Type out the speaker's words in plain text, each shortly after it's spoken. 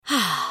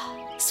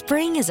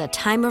Spring is a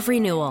time of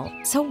renewal,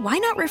 so why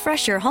not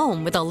refresh your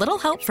home with a little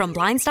help from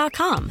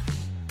Blinds.com?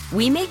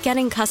 We make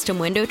getting custom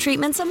window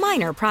treatments a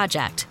minor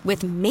project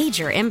with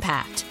major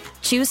impact.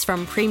 Choose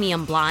from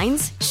premium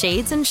blinds,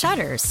 shades, and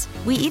shutters.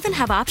 We even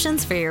have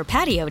options for your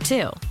patio,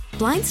 too.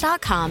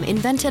 Blinds.com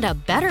invented a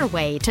better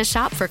way to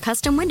shop for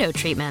custom window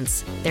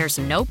treatments. There's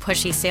no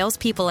pushy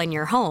salespeople in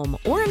your home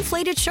or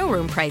inflated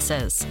showroom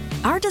prices.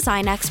 Our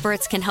design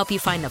experts can help you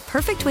find the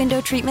perfect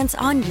window treatments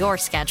on your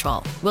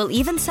schedule. We'll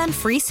even send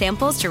free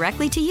samples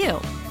directly to you.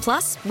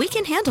 Plus, we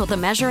can handle the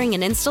measuring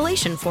and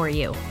installation for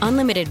you.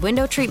 Unlimited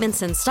window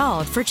treatments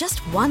installed for just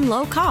one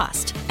low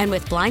cost. And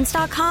with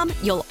Blinds.com,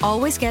 you'll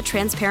always get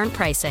transparent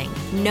pricing.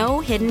 No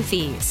hidden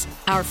fees.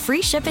 Our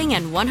free shipping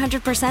and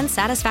 100%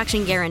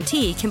 satisfaction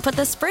guarantee can put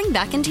the spring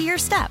back into your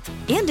step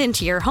and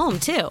into your home,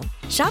 too.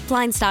 Shop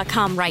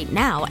Blinds.com right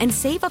now and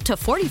save up to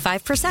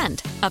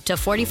 45%. Up to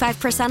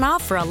 45%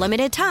 off for a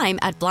limited time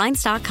at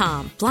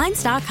Blinds.com.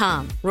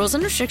 Blinds.com. Rules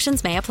and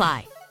restrictions may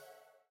apply.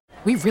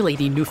 We really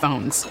need new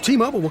phones.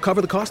 T-Mobile will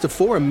cover the cost of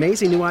 4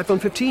 amazing new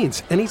iPhone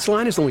 15s, and each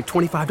line is only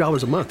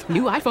 $25 a month.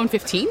 New iPhone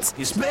 15s?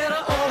 It's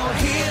better over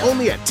here.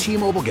 Only at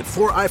T-Mobile, get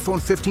 4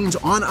 iPhone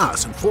 15s on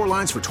us and 4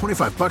 lines for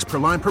 $25 per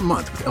line per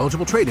month with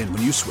eligible trade-in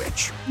when you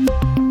switch.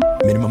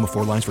 Minimum of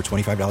 4 lines for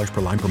 $25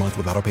 per line per month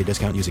with autopay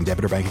discount using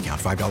debit or bank account.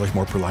 $5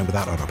 more per line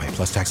without autopay,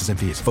 plus taxes and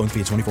fees. Phone fee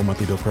at 24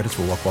 monthly bill credits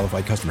for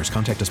well-qualified customers.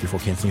 Contact us before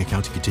canceling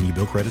account to continue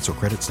bill credits or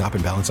credit stop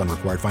and balance on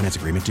required finance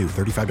agreement due.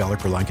 $35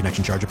 per line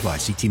connection charge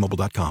applies. See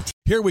T-Mobile.com.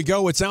 Here we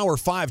go. It's Hour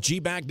 5,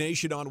 G-Bag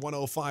Nation on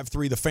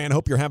 105.3 The Fan.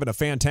 Hope you're having a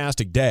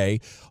fantastic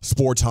day.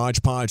 Sports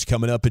Hodgepodge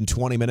coming up in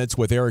 20 minutes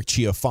with Eric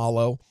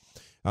Chiafalo.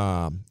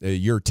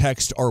 Your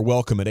texts are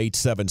welcome at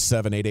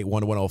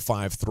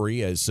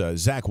 877-881-1053 as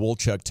Zach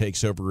Wolchuk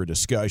takes over a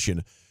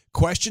discussion.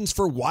 Questions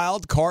for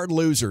wild card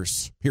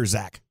losers. Here's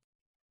Zach.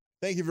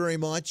 Thank you very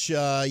much.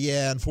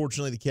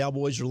 Unfortunately, the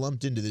Cowboys are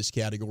lumped into this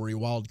category,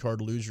 wild card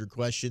loser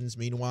questions.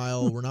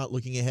 Meanwhile, we're not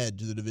looking ahead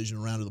to the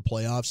divisional round of the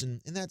playoffs, and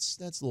that's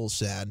a little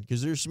sad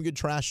because there's some good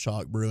trash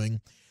talk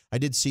brewing. I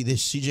did see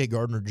this. C.J.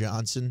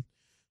 Gardner-Johnson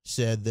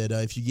said that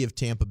if you give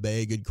Tampa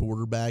Bay a good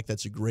quarterback,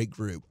 that's a great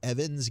group.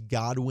 Evans,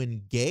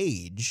 Godwin,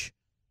 Gage,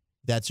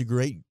 that's a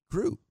great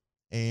group.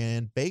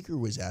 And Baker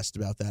was asked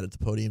about that at the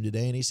podium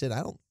today, and he said,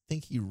 I don't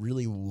think he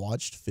really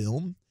watched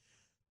film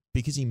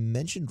because he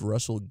mentioned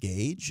Russell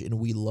Gage, and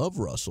we love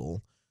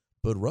Russell,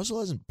 but Russell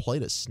hasn't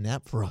played a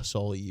snap for us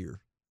all year.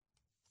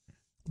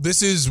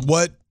 This is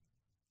what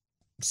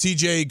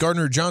C.J.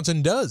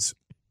 Gardner-Johnson does.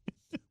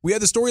 We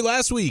had the story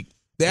last week.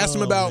 They asked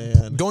him about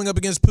going up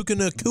against Puka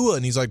Nacua,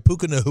 and he's like,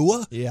 Puka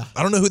Nacua? Yeah.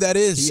 I don't know who that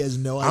is. He has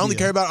no idea. I only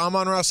care about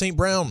Amon-Ra St.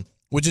 Brown,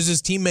 which is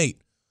his teammate.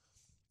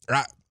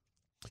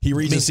 He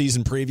reads a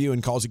season preview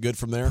and calls it good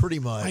from there? Pretty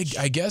much.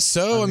 I guess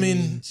so. I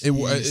mean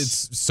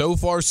it's so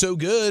far so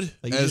good.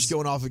 Like you're just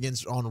going off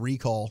against on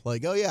recall.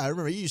 Like, oh, yeah, I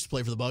remember you used to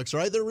play for the Bucs,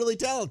 right? They're really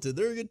talented.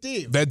 They're a good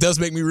team. That does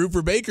make me root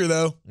for Baker,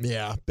 though.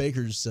 Yeah,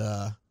 Baker's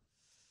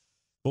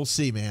we'll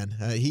see, man.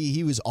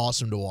 He was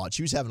awesome to watch.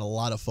 He was having a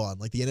lot of fun.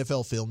 Like the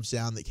NFL film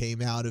sound that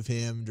came out of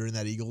him during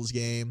that Eagles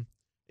game,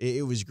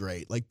 it was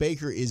great. Like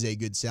Baker is a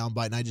good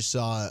soundbite, and I just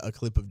saw a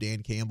clip of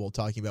Dan Campbell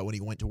talking about when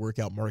he went to work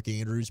out Mark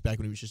Andrews back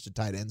when he was just a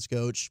tight ends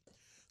coach.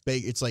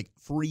 It's like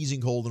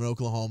freezing cold in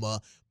Oklahoma.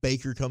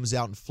 Baker comes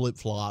out in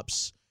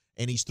flip-flops,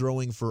 and he's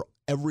throwing for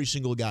every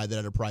single guy that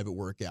had a private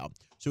workout.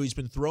 So he's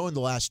been throwing the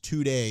last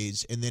 2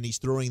 days, and then he's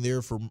throwing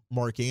there for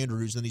Mark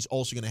Andrews, and then he's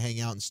also going to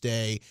hang out and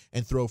stay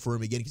and throw for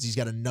him again because he's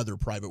got another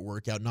private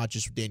workout, not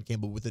just for Dan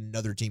Campbell, with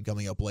another team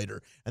coming up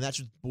later. And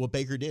that's what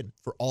Baker did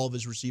for all of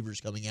his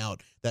receivers coming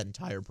out that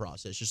entire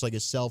process. Just like a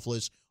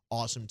selfless,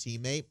 awesome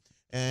teammate.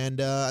 And,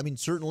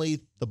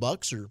 certainly the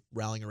Bucs are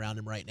rallying around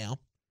him right now.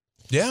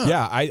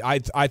 Yeah.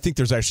 I think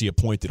there's actually a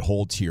point that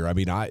holds here. I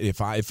mean,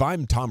 if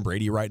I'm Tom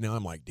Brady right now,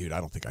 I'm like, dude,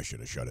 I don't think I should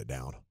have shut it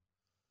down.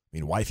 I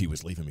mean, wifey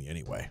was leaving me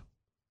anyway.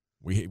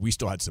 We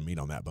still had some meat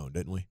on that bone,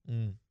 didn't we?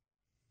 Mm.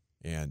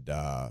 And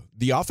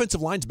the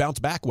offensive line's bounced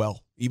back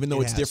well, even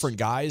though it's different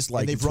guys.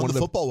 Like and they've run the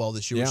football well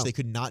this year, which they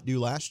could not do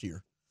last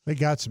year. They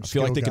got some. I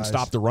feel like they can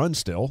stop the run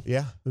still.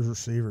 Yeah, those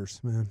receivers,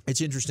 man.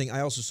 It's interesting. I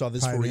also saw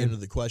this before we get into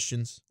the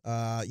questions.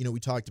 We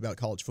talked about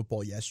college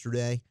football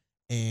yesterday,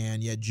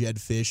 and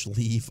Jed Fish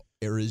leave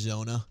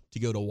Arizona to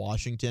go to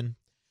Washington.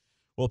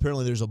 Well,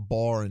 apparently there's a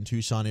bar in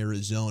Tucson,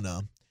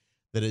 Arizona,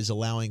 that is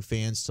allowing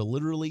fans to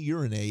literally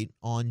urinate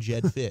on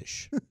Jed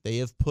Fish. They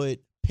have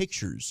put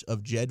pictures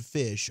of Jed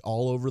Fish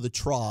all over the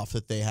trough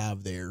that they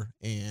have there,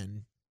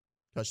 and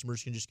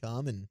customers can just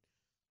come and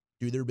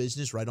do their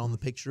business right on the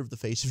picture of the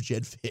face of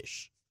Jed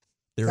Fish.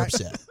 They're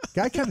upset.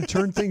 Guy kind of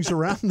turned things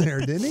around there,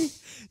 didn't he?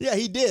 Yeah,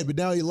 he did, but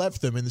now he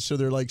left them, and so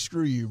they're like,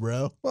 screw you,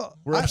 bro. Well,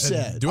 we're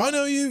upset. Do I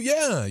know you?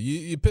 Yeah,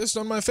 you pissed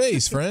on my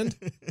face, friend.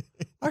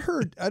 I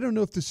heard, I don't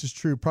know if this is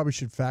true, probably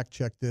should fact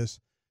check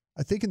this.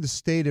 I think in the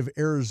state of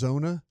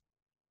Arizona,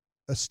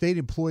 a state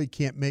employee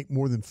can't make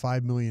more than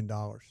 $5 million.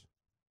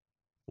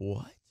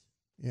 What?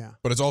 Yeah.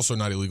 But it's also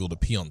not illegal to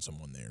pee on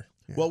someone there.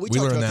 Yeah. Well, we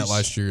learned that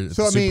last year.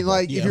 So,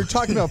 if you're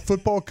talking about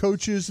football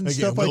coaches and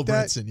stuff like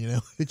that,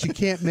 Brinson, that you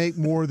can't make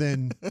more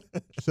than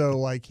So,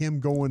 like, him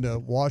going to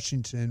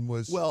Washington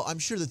was. Well, I'm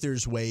sure that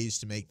there's ways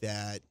to make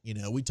that.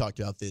 We talked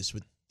about this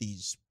with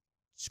these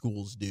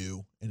schools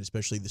do, and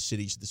especially the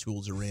cities the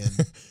schools are in.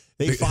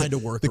 They find a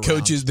workaround. The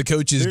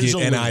coaches There's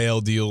get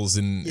NIL deals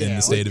in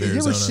the state of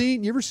Arizona.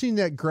 You ever seen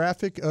that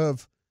graphic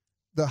of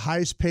the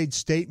highest paid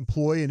state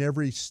employee in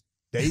every state?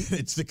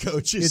 It's the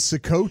coaches. It's the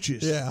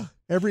coaches. Yeah.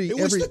 It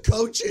was the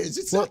coaches.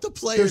 It's not the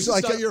players.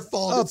 It's not your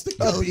fault. It's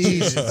the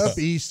coaches. Up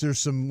east, there's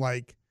some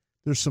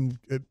some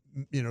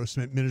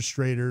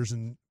administrators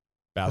and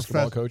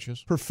basketball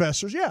coaches,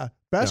 professors. Yeah,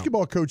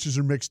 basketball coaches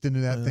are mixed into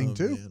that thing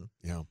too. Man.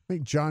 Yeah, I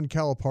think John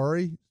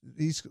Calipari,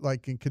 he's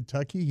like in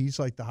Kentucky. He's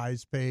like the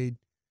highest paid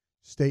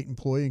state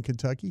employee in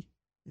Kentucky.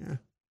 Yeah.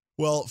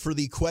 Well, for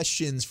the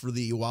questions for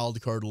the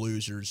wild card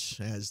losers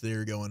as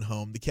they're going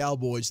home, the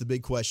Cowboys, the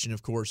big question,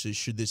 of course, is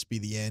should this be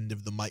the end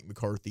of the Mike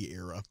McCarthy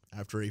era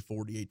after a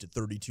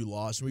 48-32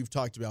 loss? And we've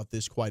talked about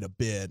this quite a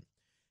bit.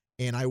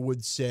 And I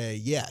would say,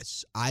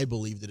 yes, I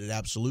believe that it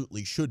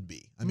absolutely should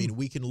be. I mean,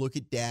 we can look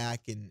at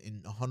Dak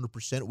and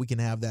 100% we can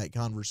have that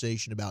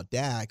conversation about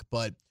Dak,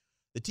 but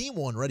the team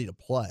wasn't ready to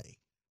play.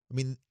 I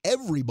mean,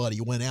 everybody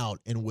went out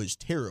and was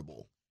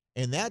terrible.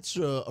 And that's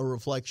a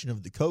reflection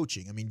of the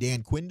coaching. I mean,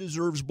 Dan Quinn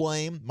deserves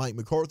blame. Mike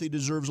McCarthy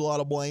deserves a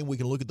lot of blame. We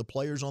can look at the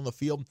players on the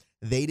field.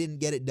 They didn't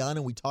get it done,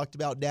 and we talked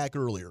about Dak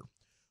earlier.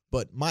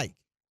 But, Mike,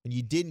 and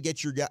you didn't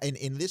get your guy,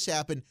 and this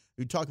happened,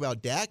 we talk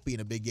about Dak being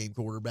a big game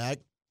quarterback.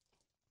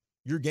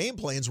 Your game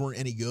plans weren't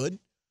any good.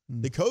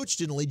 The coach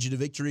didn't lead you to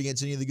victory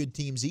against any of the good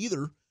teams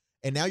either.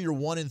 And now you're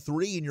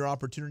 1-3 in your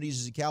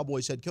opportunities as a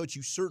Cowboys head coach.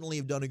 You certainly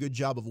have done a good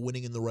job of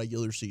winning in the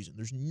regular season.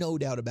 There's no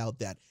doubt about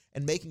that.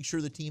 And making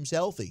sure the team's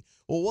healthy.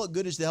 Well, what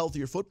good is the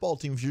healthier football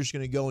team if you're just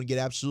going to go and get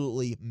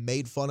absolutely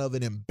made fun of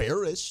and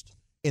embarrassed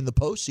in the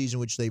postseason,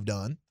 which they've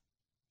done?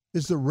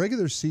 Is the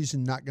regular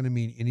season not going to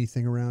mean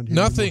anything around here?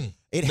 Nothing.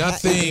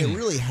 Nothing. It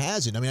really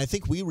hasn't. I mean, I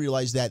think we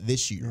realized that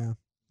this year. Yeah.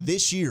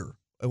 This year.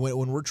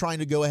 When we're trying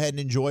to go ahead and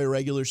enjoy a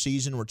regular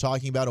season, we're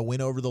talking about a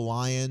win over the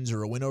Lions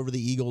or a win over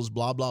the Eagles,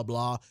 blah, blah,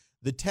 blah.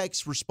 The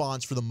text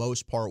response for the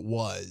most part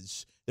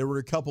was there were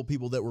a couple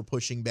people that were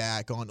pushing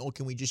back on,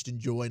 can we just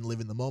enjoy and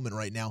live in the moment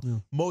right now? Yeah.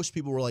 Most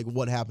people were like,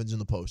 what happens in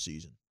the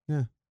postseason?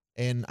 Yeah.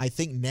 And I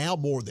think now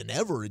more than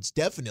ever, it's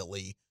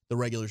definitely the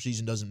regular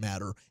season doesn't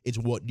matter. It's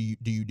what do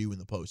you do in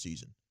the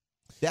postseason?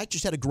 Dak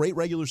just had a great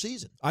regular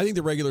season. I think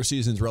the regular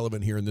season is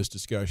relevant here in this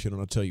discussion,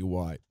 and I'll tell you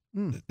why.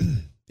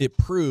 It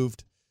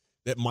proved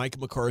that Mike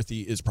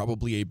McCarthy is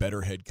probably a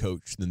better head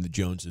coach than the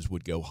Joneses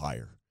would go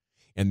hire.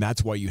 And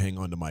that's why you hang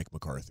on to Mike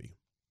McCarthy.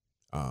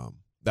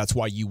 That's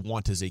why you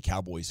want, as a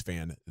Cowboys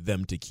fan,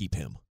 them to keep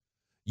him.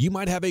 You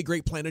might have a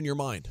great plan in your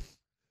mind,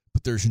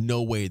 but there's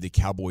no way the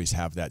Cowboys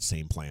have that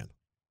same plan.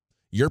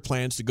 Your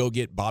plan's to go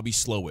get Bobby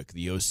Slowick,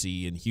 the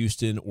OC in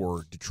Houston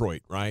or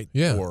Detroit, right?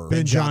 Yeah. Or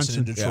Ben Johnson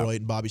in Detroit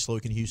and Bobby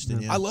Slowick in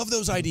Houston. Yeah. I love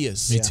those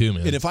ideas. Me too,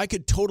 man. And if I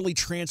could totally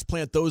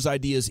transplant those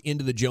ideas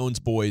into the Jones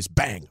boys,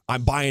 bang,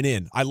 I'm buying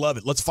in. I love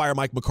it. Let's fire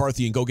Mike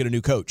McCarthy and go get a new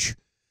coach.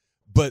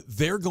 But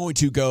they're going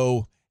to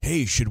go,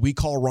 hey, should we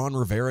call Ron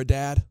Rivera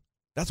dad?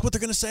 That's what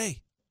they're going to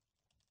say.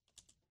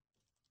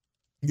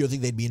 You don't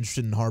think they'd be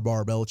interested in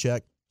Harbaugh or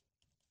Belichick?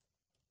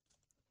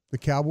 The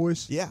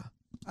Cowboys? Yeah.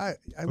 I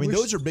mean,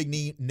 those are big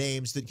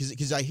names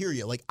because I hear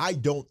you. Like, I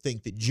don't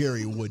think that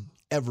Jerry would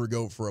ever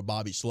go for a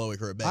Bobby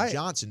Slowick or a Ben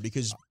Johnson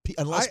because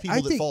unless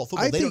people that follow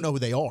football, they don't know who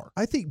they are.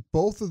 I think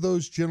both of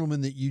those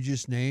gentlemen that you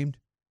just named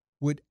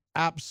would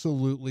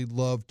absolutely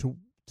love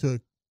to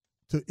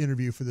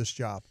interview for this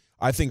job.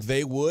 I think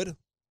they would.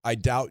 I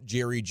doubt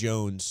Jerry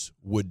Jones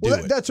would do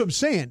it. That's what I'm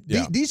saying.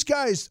 Yeah. These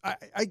guys,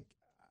 I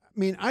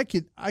mean, I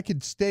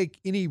could stake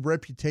any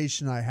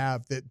reputation I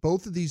have that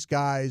both of these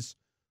guys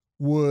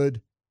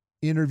would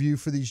interview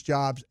for these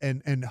jobs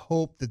and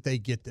hope that they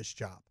get this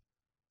job.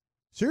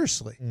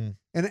 Seriously.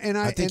 And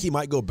I think he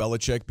might go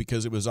Belichick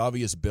because it was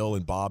obvious Bill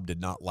and Bob did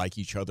not like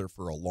each other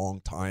for a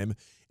long time,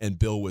 and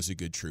Bill was a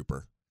good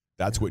trooper.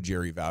 That's what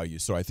Jerry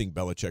values. So I think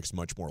Belichick's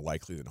much more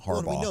likely than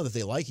Harbaugh. Well, we know that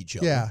they like each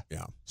other.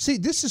 Yeah. See,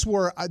 this is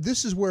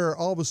where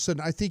all of a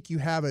sudden I think you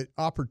have an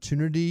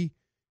opportunity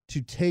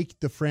to take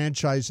the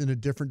franchise in a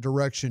different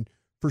direction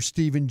for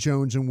Stephen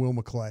Jones and Will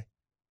McClay.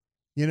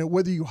 You know,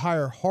 whether you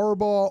hire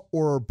Harbaugh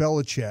or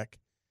Belichick,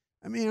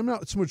 I mean, I'm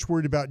not so much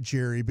worried about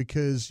Jerry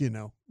because, you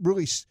know,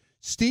 really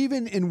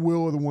Stephen and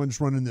Will are the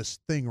ones running this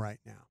thing right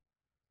now.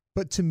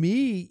 But to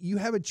me, you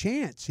have a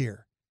chance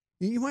here.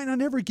 You might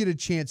not ever get a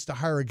chance to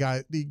hire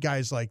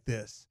guys like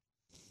this.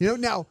 You know,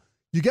 now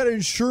you got to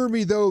assure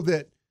me though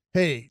that,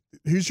 hey,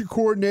 who's your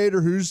coordinator?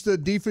 Who's the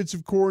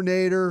defensive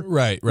coordinator?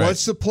 Right.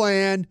 What's the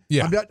plan?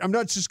 Yeah. I'm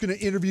not just going to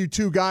interview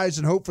two guys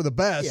and hope for the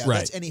best. Yeah,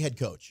 that's any head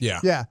coach.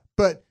 Yeah.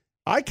 But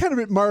I kind of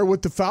admire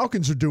what the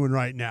Falcons are doing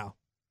right now.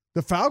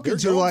 The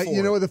Falcons are like,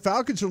 the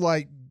Falcons are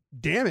like,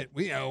 damn it,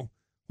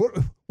 what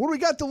do we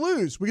got to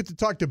lose? We get to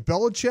talk to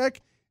Belichick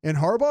and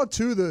Harbaugh,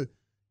 two of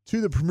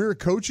the premier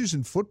coaches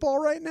in football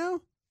right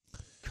now.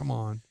 Come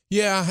on.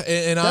 Yeah,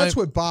 and that's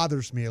what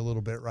bothers me a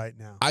little bit right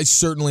now. I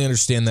certainly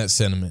understand that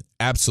sentiment.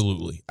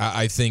 Absolutely.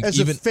 I think as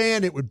a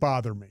fan, it would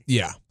bother me.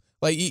 Yeah.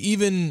 Like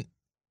even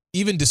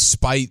even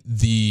despite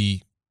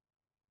the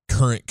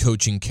current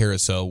coaching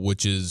carousel,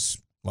 which is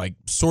like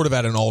sort of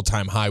at an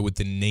all-time high with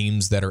the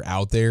names that are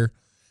out there,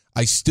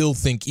 I still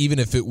think even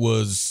if it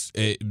was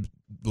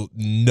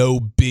no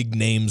big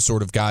name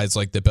sort of guys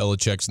like the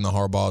Belichicks and the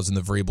Harbaughs and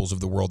the Vrabels of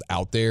the world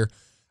out there,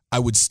 I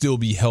would still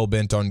be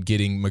hell-bent on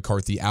getting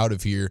McCarthy out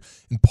of here.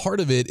 And part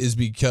of it is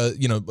because,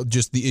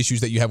 just the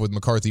issues that you have with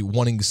McCarthy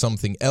wanting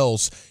something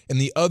else. And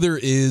the other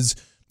is,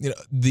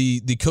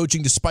 the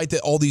coaching, despite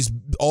all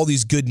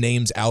these good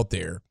names out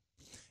there,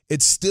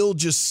 it's still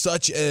just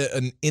such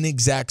an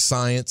inexact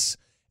science,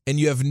 and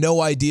you have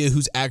no idea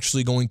who's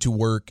actually going to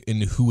work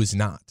and who is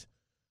not.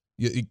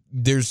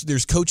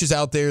 There's coaches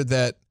out there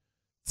that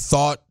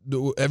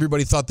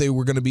everybody thought they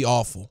were going to be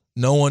awful.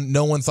 No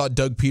one thought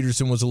Doug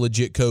Peterson was a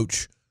legit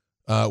coach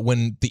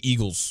when the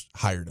Eagles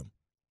hired him.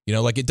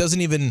 It doesn't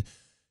even.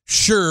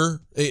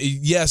 Sure,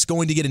 yes,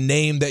 going to get a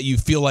name that you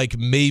feel like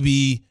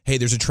maybe, hey,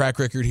 there's a track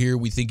record here.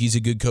 We think he's a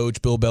good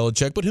coach, Bill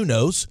Belichick, but who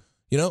knows?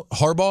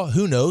 Harbaugh,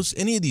 who knows?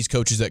 Any of these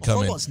coaches that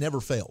come in. Harbaugh's never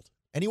failed.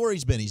 Anywhere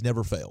he's been, he's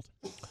never failed.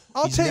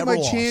 I'll take my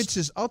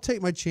chances.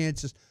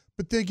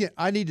 But then again,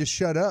 I need to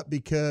shut up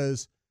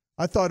because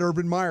I thought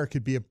Urban Meyer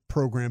could be a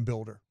program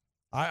builder.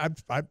 I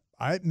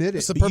admit it.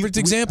 It's the perfect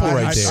example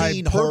right there. I've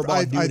seen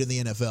Harbaugh do it in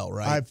the NFL,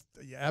 right?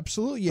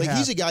 Absolutely.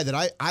 He's a guy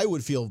that I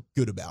would feel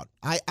good about.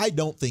 I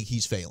don't think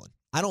he's failing.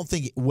 I don't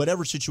think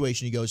whatever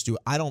situation he goes to,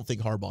 I don't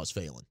think Harbaugh's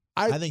failing.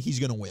 I think he's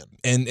going to win.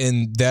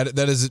 And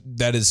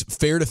that is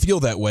fair to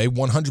feel that way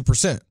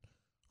 100%.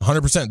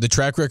 100%. The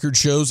track record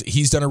shows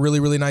he's done a really,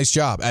 really nice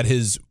job at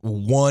his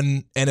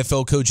one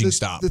NFL coaching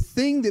stop.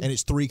 And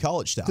it's 3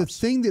 college stops. The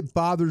thing that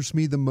bothers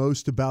me the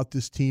most about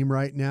this team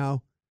right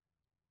now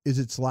is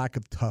its lack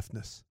of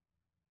toughness.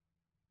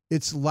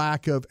 Its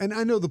lack of, and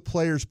I know the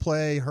players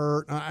play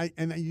hurt,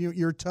 and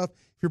you're tough.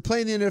 If you're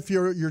playing the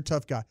NFL, you're a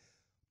tough guy.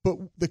 But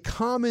the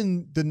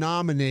common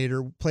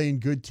denominator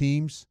playing good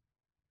teams,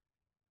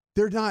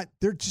 they're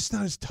just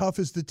not as tough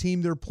as the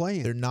team they're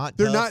playing. They're not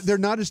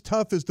as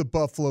tough as the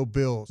Buffalo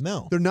Bills.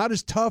 No. They're not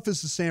as tough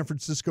as the San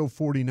Francisco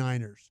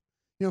 49ers.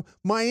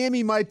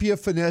 Miami might be a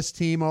finesse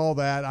team, all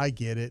that, I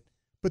get it.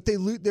 But they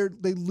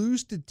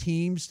lose to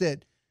teams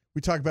that we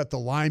talk about the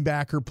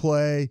linebacker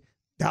play,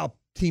 how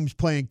teams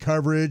playing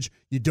coverage,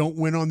 you don't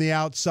win on the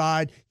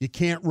outside, you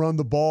can't run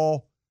the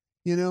ball.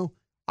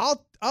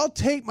 I'll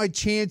take my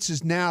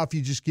chances now if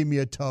you just give me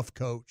a tough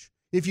coach.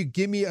 If you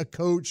give me a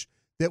coach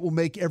that will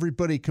make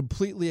everybody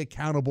completely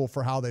accountable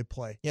for how they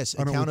play. Yes,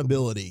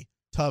 accountability,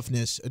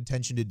 toughness,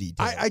 attention to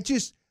detail.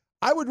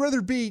 I would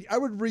rather be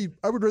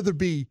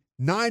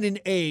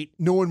 9-8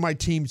 knowing my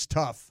team's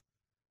tough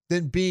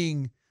than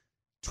being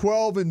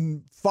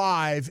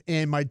 12-5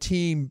 and my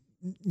team,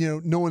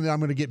 knowing that I'm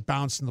going to get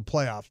bounced in the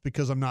playoffs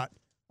because I'm not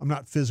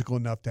physical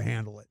enough to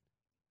handle it.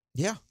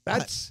 Yeah,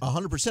 that's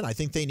 100%. I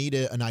think they need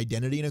an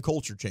identity and a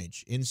culture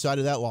change inside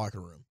of that locker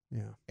room.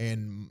 Yeah,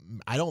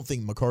 and I don't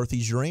think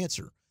McCarthy's your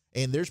answer.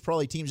 And there's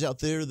probably teams out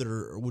there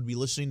that would be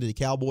listening to the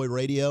Cowboy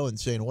radio and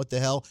saying, "What the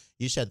hell?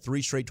 You just had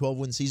 3 straight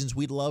 12-win seasons.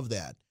 We'd love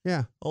that."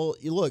 Yeah. Well,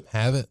 look,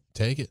 have it,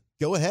 take it,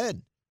 go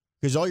ahead,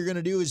 because all you're going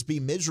to do is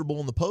be miserable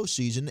in the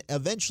postseason.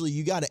 Eventually,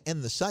 you got to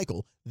end the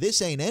cycle. This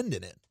ain't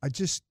ending it. I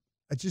just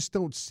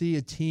don't see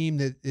a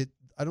team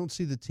I don't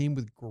see the team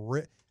with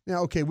grit.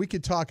 Now, okay, we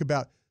could talk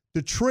about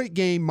Detroit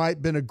game might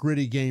have been a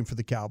gritty game for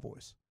the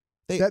Cowboys.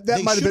 They should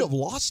have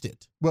lost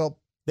it. Well,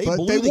 they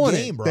blew the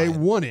game, Brian. They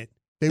won it.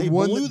 They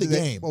blew the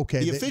game. Okay,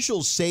 the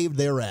officials saved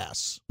their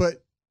ass.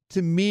 But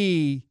to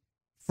me,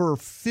 for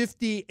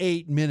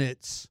 58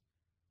 minutes,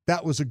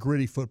 that was a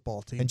gritty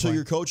football team. Until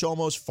your coach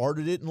almost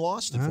farted it and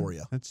lost it for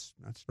you. That's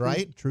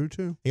right. True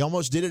too. He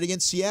almost did it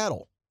against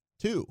Seattle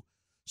too.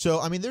 So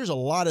I mean, there's a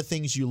lot of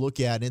things you look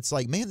at, and it's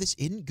like, man, this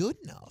isn't good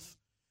enough.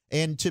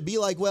 And to be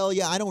like, well,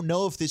 yeah, I don't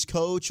know if this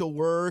coach will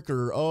work,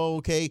 or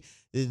okay,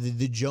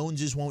 the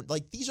Joneses won't.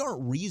 Like, these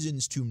aren't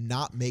reasons to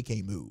not make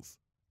a move.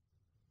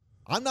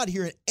 I'm not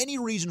hearing any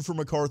reason for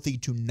McCarthy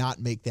to not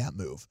make that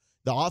move.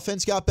 The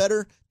offense got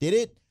better, did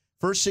it?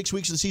 First 6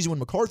 weeks of the season when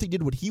McCarthy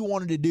did what he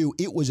wanted to do,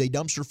 it was a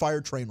dumpster fire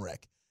train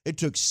wreck. It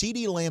took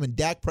CeeDee Lamb and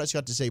Dak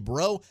Prescott to say,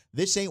 bro,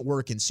 this ain't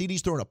working.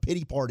 CeeDee's throwing a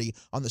pity party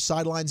on the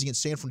sidelines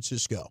against San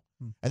Francisco.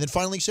 And then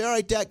finally say, all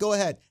right, Dak, go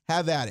ahead.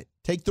 Have at it.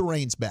 Take the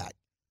reins back.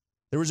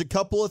 There was a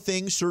couple of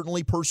things,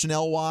 certainly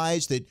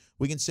personnel-wise, that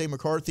we can say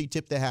McCarthy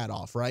tipped the hat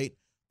off, right?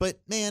 But,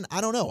 man,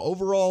 I don't know.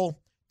 Overall,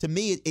 to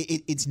me,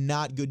 it's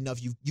not good enough.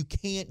 You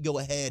can't go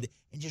ahead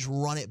and just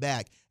run it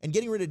back. And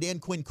getting rid of Dan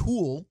Quinn,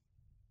 cool,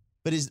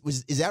 but is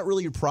that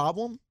really your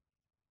problem?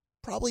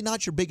 Probably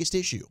not your biggest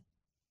issue.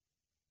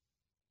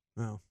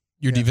 No.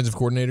 Your defensive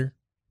coordinator?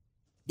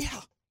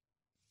 Yeah.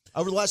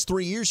 Over the last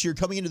 3 years here,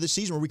 coming into the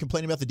season, were we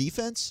complaining about the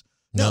defense?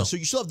 No. So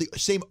you still have the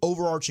same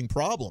overarching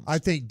problems. I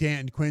think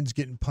Dan Quinn's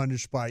getting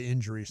punished by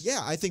injuries. Yeah,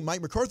 I think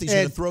Mike McCarthy's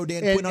going to throw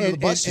Dan Quinn under the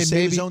bus to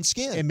save his own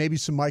skin. And maybe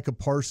some Micah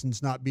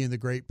Parsons not being the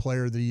great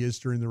player that he is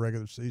during the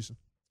regular season.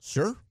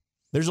 Sure.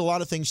 There's a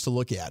lot of things to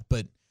look at,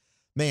 but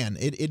man,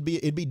 it'd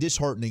be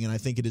disheartening, and I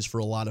think it is for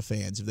a lot of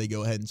fans if they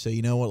go ahead and say,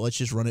 you know what, let's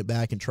just run it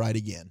back and try it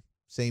again.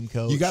 same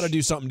coach. You got to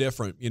do something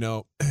different,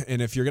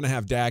 And if you're going to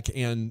have Dak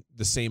and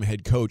the same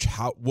head coach,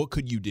 what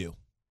could you do?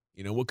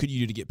 What could you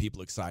do to get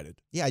people excited?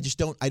 Yeah,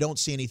 I don't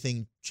see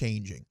anything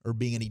changing or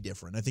being any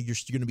different. I think you're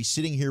going to be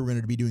sitting here. We're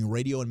going to be doing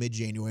radio in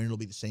mid-January, and it'll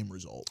be the same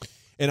result.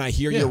 And I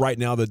hear you right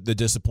now that the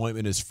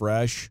disappointment is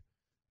fresh,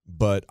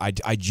 but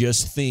I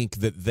just think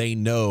that they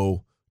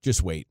know.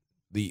 Just wait.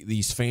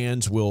 These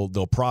fans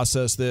they'll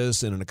process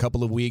this, and in a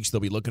couple of weeks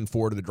they'll be looking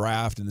forward to the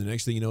draft, and the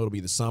next thing you know, it'll be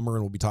the summer,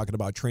 and we'll be talking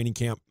about training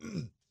camp.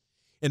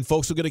 And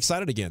folks will get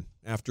excited again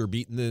after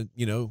beating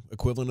the,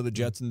 equivalent of the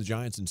Jets and the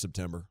Giants in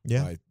September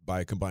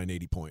by a combined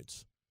 80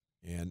 points.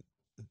 And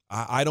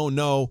I don't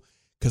know,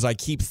 because I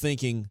keep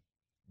thinking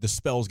the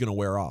spell's going to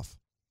wear off.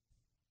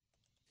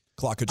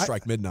 Clock could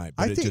strike midnight,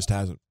 but it just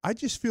hasn't. I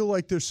just feel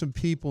like there's some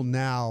people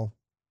now.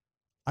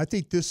 I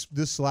think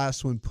this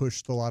last one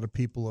pushed a lot of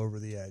people over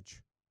the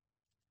edge.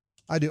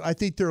 I do. I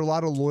think there are a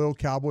lot of loyal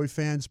Cowboy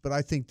fans, but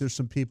I think there's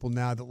some people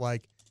now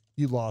that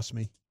you lost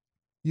me.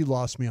 You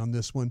lost me on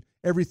this one.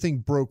 Everything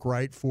broke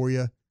right for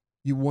you.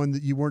 You won.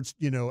 You weren't,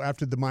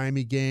 after the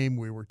Miami game,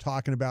 we were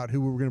talking about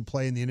who we were going to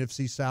play in the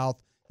NFC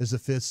South as the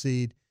 5th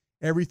seed.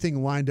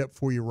 Everything lined up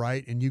for you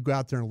right, and you go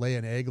out there and lay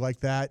an egg like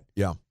that.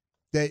 Yeah.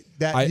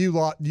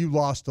 You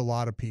lost a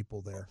lot of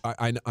people there.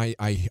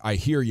 I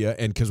hear you,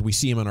 and because we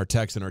see them on our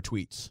texts and our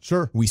tweets.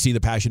 Sure. We see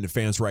the passionate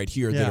fans right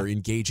here that are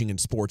engaging in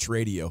sports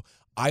radio.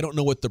 I don't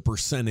know what the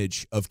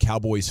percentage of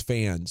Cowboys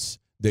fans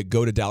that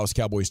go to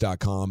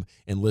DallasCowboys.com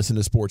and listen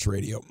to sports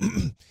radio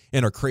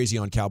and are crazy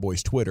on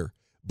Cowboys Twitter,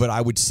 but I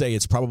would say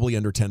it's probably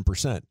under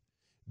 10%.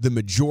 The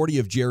majority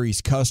of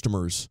Jerry's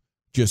customers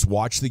just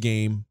watch the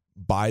game,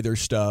 buy their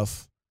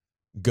stuff,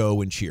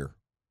 go and cheer.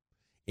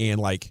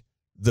 And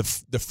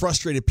the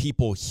frustrated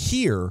people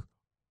here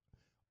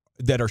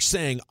that are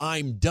saying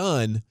I'm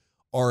done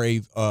are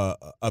a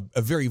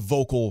very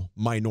vocal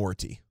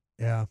minority.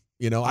 Yeah.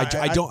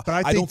 I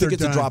don't think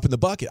it's a drop in the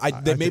bucket.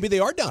 Maybe they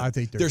are done. I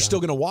think they're still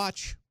going to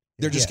watch.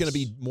 They're just going to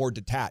be more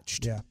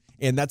detached. Yeah.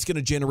 And that's going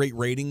to generate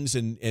ratings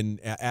and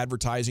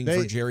advertising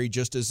for Jerry,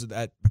 just as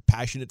that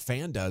passionate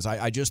fan does.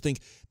 I just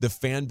think the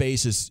fan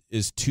base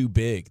is too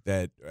big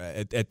that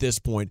at this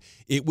point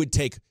it would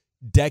take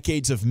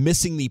decades of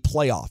missing the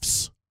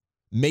playoffs.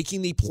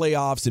 Making the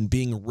playoffs and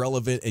being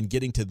relevant and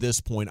getting to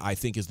this point, I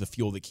think, is the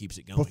fuel that keeps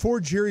it going. Before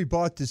Jerry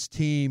bought this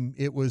team,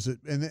 it was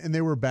and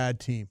they were a bad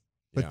team.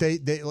 But they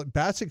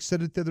Bassick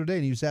said it the other day,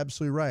 and he was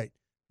absolutely right.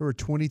 There were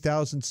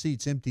 20,000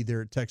 seats empty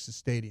there at Texas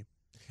Stadium.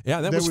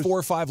 Yeah, that was 4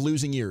 or 5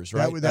 losing years,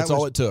 right? That's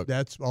all it took.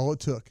 That's all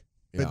it took.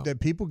 But that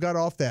people got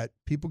off that.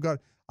 People got.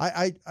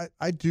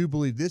 I do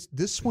believe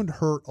this one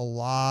hurt a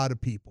lot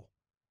of people.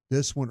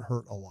 This one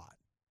hurt a lot.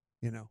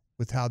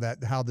 With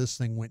how this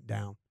thing went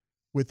down,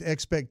 with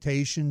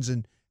expectations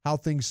and how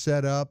things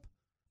set up.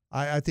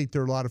 I think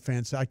there are a lot of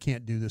fans say, I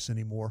can't do this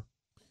anymore.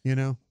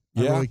 I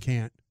really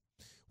can't.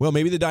 Well,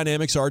 maybe the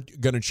dynamics are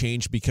going to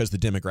change because the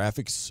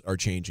demographics are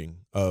changing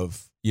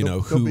of,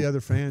 there'll be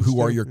other fans who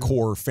are your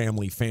core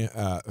family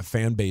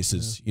fan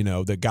bases.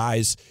 Yeah. The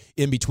guys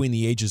in between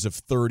the ages of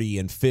 30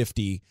 and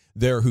 50,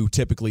 they're who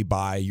typically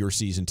buy your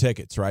season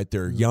tickets, right?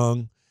 They're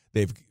young.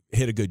 They've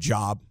hit a good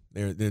job.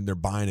 They're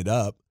buying it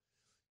up.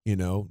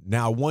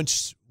 Now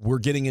once we're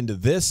getting into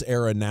this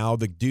era now,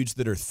 the dudes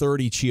that are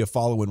 30,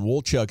 Chiafalo and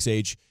Wolchuk's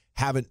age,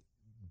 haven't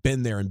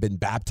been there and been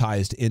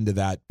baptized into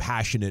that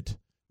passionate,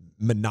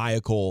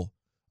 maniacal,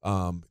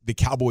 the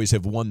Cowboys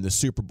have won the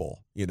Super Bowl,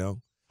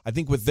 I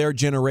think with their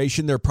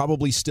generation, they're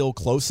probably still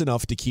close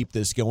enough to keep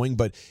this going,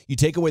 but you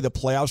take away the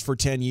playoffs for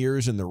 10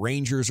 years and the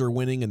Rangers are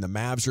winning and the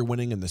Mavs are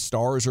winning and the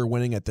Stars are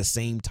winning at the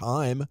same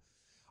time.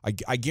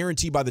 I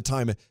guarantee by the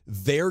time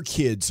their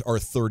kids are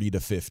 30 to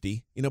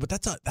 50, but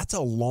that's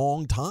a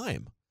long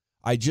time.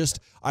 I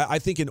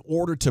think in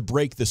order to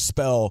break the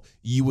spell,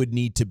 you would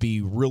need to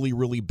be really,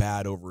 really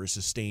bad over a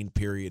sustained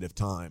period of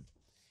time.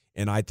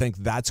 And I think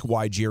that's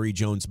why Jerry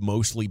Jones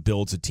mostly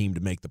builds a team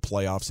to make the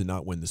playoffs and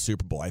not win the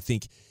Super Bowl. I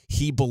think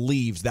he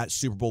believes that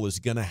Super Bowl is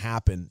going to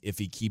happen if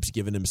he keeps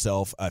giving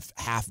himself a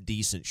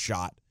half-decent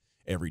shot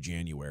every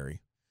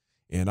January.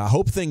 And I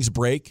hope things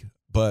break,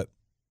 but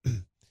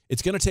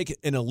it's going to take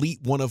an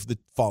elite one of the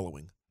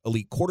following: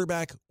 elite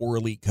quarterback or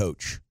elite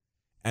coach.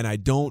 And I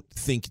don't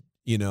think,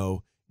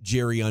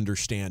 Jerry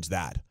understands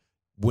that.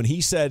 When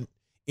he said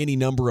any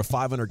number of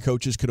 500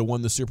 coaches could have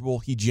won the Super Bowl,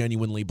 he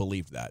genuinely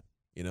believed that.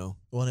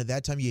 Well, and at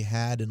that time you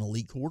had an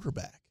elite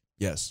quarterback.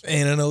 Yes.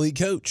 And an elite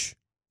coach.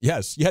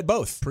 Yes, you had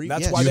both.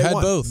 That's why you they had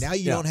won. both. Now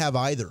you don't have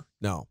either.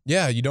 No.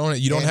 Yeah, you don't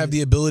have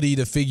the ability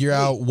to figure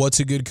out what's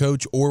a good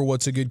coach or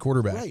what's a good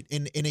quarterback. Right.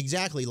 And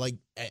exactly,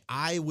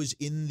 I was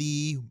in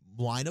the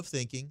line of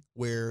thinking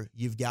where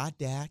you've got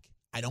Dak.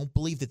 I don't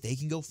believe that they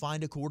can go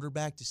find a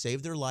quarterback to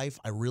save their life.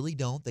 I really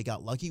don't. They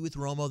got lucky with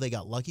Romo. They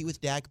got lucky with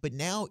Dak. But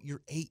now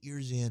you're 8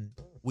 years in.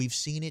 We've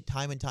seen it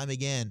time and time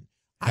again.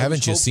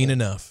 Haven't you seen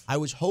enough? I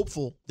was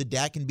hopeful that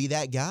Dak can be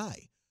that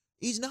guy.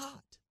 He's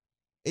not.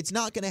 It's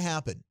not going to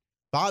happen.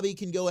 Bobby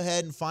can go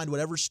ahead and find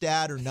whatever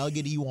stat or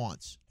nugget he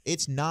wants.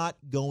 It's not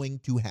going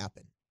to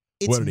happen.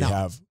 It's what did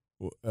not.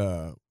 he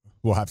have?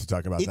 We'll have to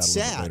talk about It's that a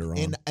little sad. bit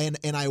later on.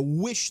 And I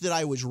wish that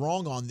I was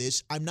wrong on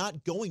this. I'm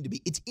not going to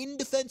be. It's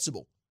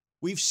indefensible.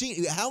 We've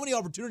seen, how many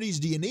opportunities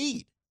do you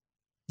need?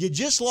 You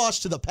just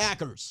lost to the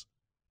Packers,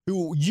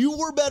 who you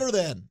were better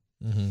than.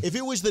 Mm-hmm. If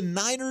it was the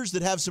Niners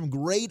that have some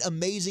great,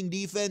 amazing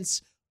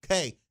defense,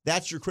 okay,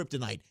 that's your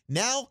kryptonite.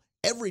 Now,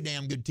 every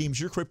damn good team's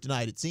your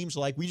kryptonite, it seems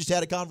like. We just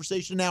had a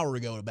conversation an hour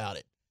ago about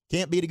it.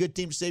 Can't beat a good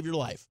team to save your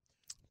life.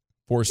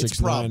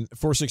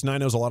 469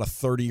 knows a lot of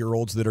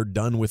 30-year-olds that are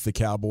done with the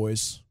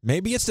Cowboys.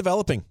 Maybe it's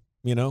developing,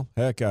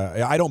 Heck,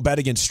 I don't bet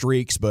against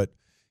streaks, but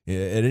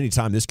at any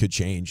time this could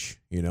change.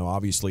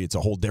 Obviously it's a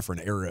whole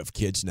different era of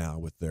kids now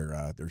with their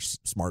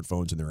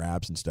smartphones and their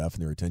apps and stuff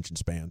and their attention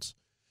spans.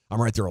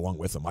 I'm right there along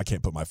with them. I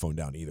can't put my phone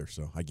down either,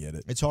 so I get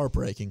it. It's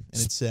heartbreaking,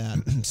 and it's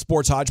sad.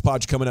 Sports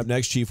Hodgepodge coming up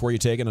next, Chief. Where are you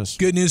taking us?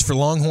 Good news for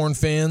Longhorn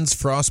fans,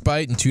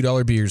 frostbite and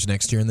 $2 beers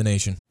next year in the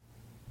nation.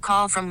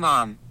 Call from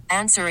mom.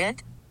 Answer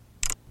it.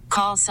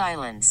 Call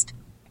silenced.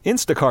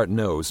 Instacart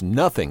knows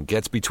nothing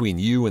gets between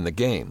you and the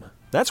game.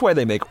 That's why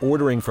they make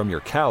ordering from your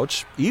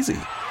couch easy.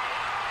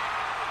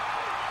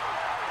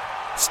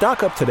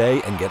 Stock up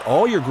today and get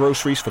all your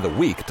groceries for the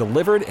week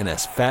delivered in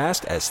as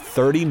fast as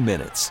 30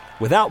 minutes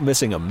without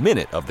missing a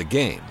minute of the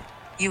game.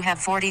 You have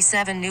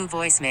 47 new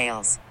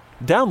voicemails.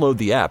 Download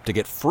the app to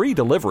get free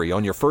delivery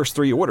on your first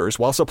 3 orders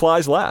while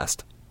supplies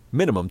last.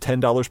 Minimum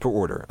 $10 per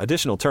order.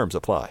 Additional terms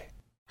apply.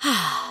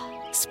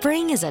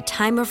 Spring is a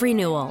time of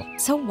renewal,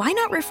 so why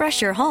not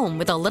refresh your home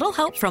with a little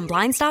help from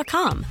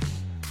Blinds.com?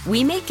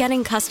 We make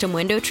getting custom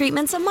window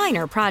treatments a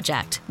minor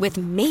project with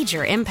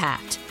major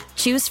impact.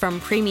 Choose from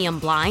premium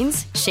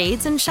blinds,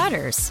 shades, and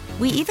shutters.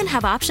 We even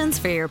have options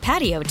for your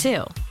patio,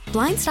 too.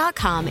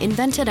 Blinds.com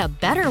invented a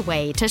better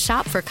way to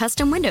shop for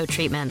custom window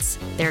treatments.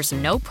 There's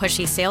no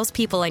pushy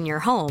salespeople in your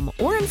home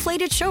or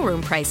inflated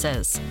showroom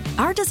prices.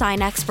 Our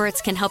design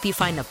experts can help you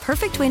find the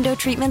perfect window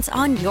treatments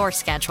on your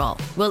schedule.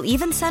 We'll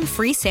even send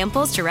free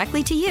samples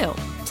directly to you.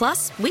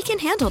 Plus, we can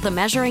handle the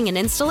measuring and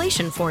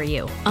installation for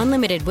you.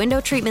 Unlimited window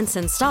treatments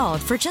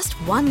installed for just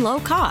one low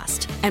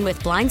cost. And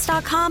with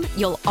Blinds.com,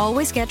 you'll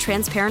always get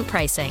transparent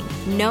pricing.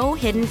 No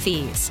hidden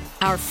fees.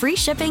 Our free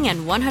shipping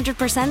and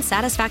 100%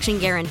 satisfaction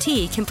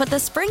guarantee can put the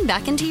spring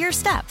back into your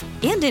step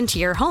and into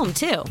your home,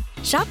 too.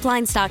 Shop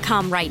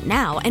Blinds.com right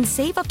now and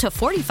save up to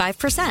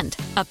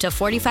 45%. Up to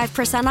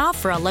 45% off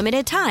for a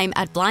limited time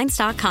at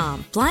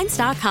Blinds.com.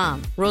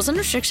 Blinds.com. Rules and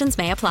restrictions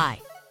may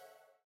apply.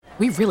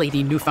 We really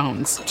need new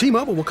phones.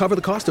 T-Mobile will cover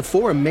the cost of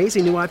 4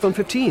 amazing new iPhone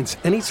 15s,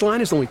 and each line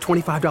is only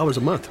 $25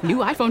 a month. New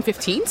iPhone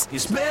 15s?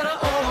 It's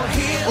better over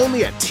here.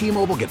 Only at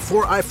T-Mobile, get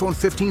 4 iPhone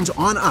 15s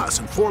on us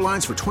and 4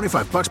 lines for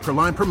 $25 per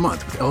line per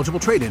month with eligible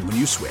trade-in when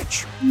you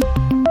switch.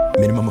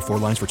 Minimum of 4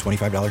 lines for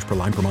 $25 per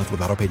line per month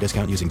with auto-pay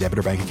discount using debit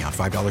or bank account.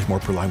 $5 more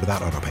per line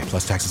without auto-pay,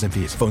 plus taxes and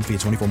fees. Phone fee at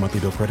 24 monthly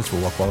bill credits for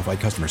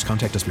well-qualified customers.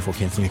 Contact us before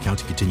canceling account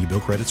to continue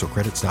bill credits or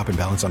credit stop and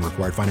balance on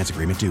required finance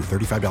agreement due.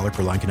 $35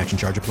 per line connection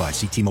charge applies.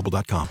 See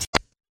T-Mobile.com.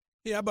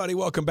 Yeah, buddy,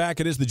 welcome back.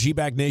 It is the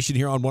G-Bag Nation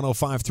here on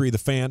 105.3 The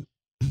Fan.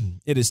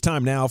 It is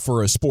time now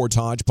for a Sports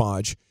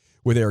Hodgepodge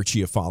with Eric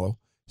Chiafalo.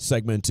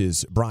 Segment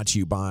is brought to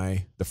you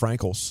by the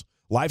Frankels.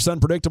 Life's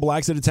unpredictable.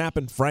 Accidents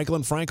happen.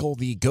 Franklin Frankel,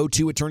 the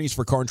go-to attorneys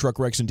for car and truck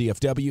wrecks in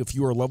DFW. If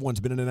you or a loved one's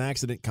been in an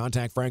accident,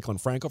 contact Franklin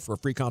Frankel for a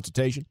free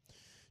consultation.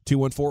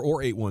 214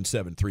 or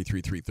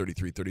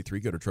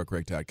 817-333-3333. Go to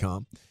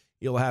truckwreck.com.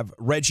 You'll have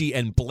Reggie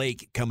and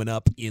Blake coming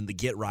up in the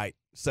Get Right,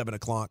 7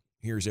 o'clock.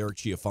 Here's Eric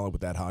Chiafalo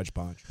with that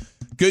hodgepodge.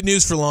 Good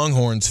news for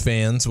Longhorns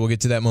fans. We'll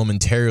get to that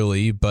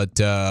momentarily, but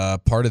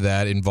part of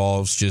that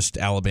involves just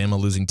Alabama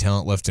losing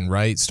talent left and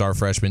right. Star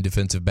freshman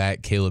defensive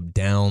back Caleb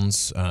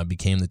Downs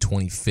became the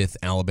 25th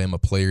Alabama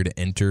player to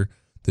enter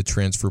the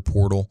transfer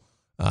portal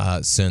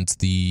since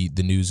the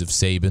news of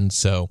Saban.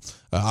 So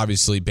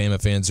obviously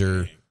Bama fans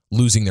are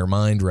losing their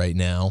mind right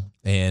now,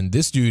 and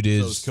this dude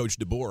is so Coach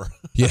DeBoer.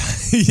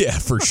 yeah,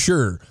 for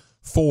sure,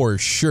 for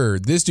sure.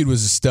 This dude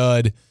was a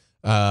stud.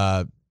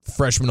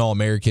 Freshman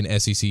All-American,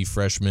 SEC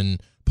Freshman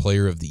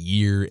Player of the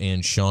Year,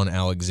 and Sean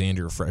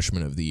Alexander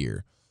Freshman of the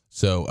Year.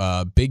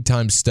 So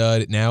big-time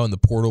stud now in the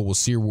portal. We'll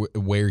see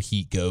where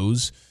he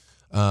goes.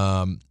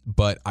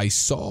 But I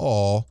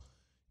saw,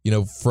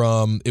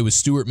 it was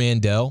Stuart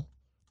Mandel,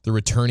 the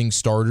returning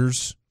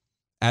starters.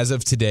 As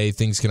of today,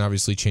 things can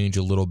obviously change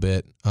a little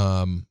bit.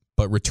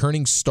 But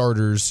returning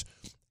starters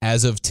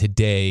as of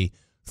today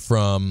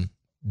from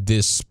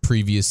this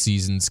previous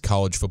season's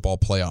college football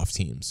playoff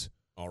teams.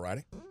 All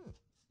righty.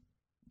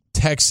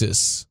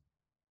 Texas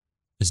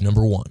is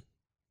number 1.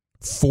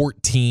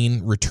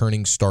 14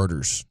 returning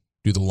starters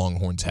do the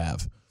Longhorns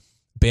have.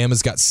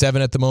 Bama's got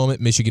 7 at the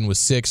moment. Michigan with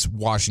 6.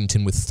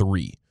 Washington with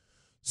 3.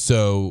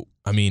 So,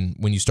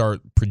 when you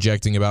start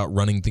projecting about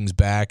running things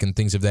back and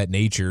things of that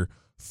nature,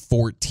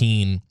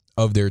 14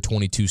 of their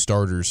 22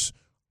 starters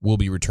will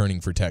be returning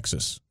for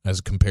Texas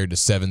as compared to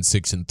 7,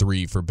 6, and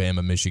 3 for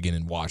Bama, Michigan,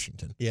 and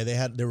Washington. Yeah,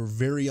 they were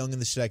very young in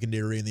the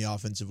secondary and the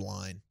offensive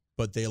line.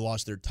 but they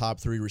lost their top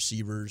 3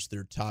 receivers,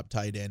 their top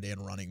tight end,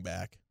 and running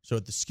back. So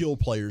at the skill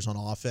players on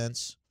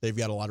offense, they've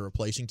got a lot of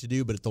replacing to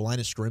do. But at the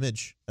line of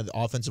scrimmage, the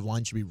offensive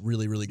line should be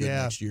really, really good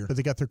next year. But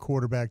they got their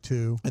quarterback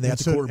too, and they got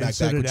the quarterback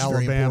back, did which is very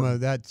Alabama.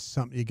 important. That's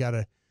something you got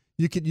to.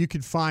 You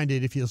could find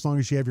it as long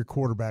as you have your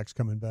quarterbacks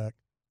coming back.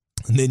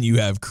 And then you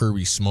have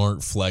Kirby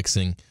Smart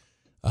flexing.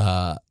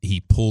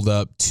 He pulled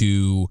up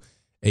to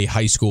a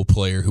high school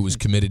player who was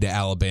committed to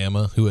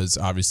Alabama, who has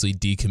obviously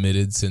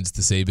decommitted since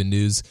the Saban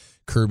news.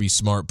 Kirby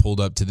Smart pulled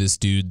up to this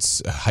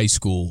dude's high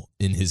school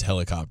in his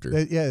helicopter.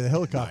 The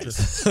helicopter.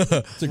 Nice.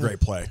 It's a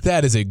great play.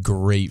 That is a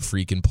great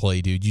freaking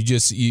play, dude. You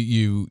just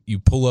you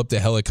pull up the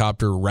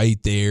helicopter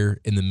right there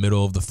in the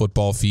middle of the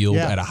football field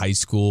at a high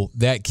school.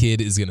 That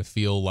kid is going to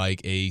feel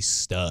like a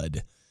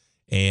stud.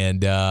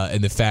 And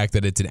the fact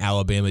that it's an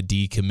Alabama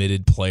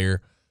decommitted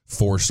player,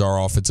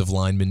 4-star offensive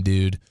lineman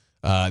dude,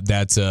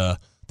 that's a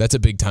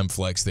big time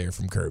flex there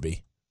from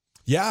Kirby.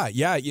 Yeah.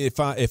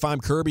 If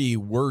I'm Kirby,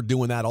 we're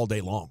doing that all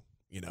day long.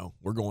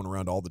 We're going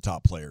around all the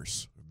top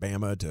players,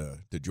 Bama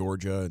to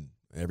Georgia and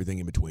everything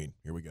in between.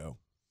 Here we go.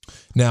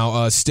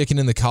 Now, sticking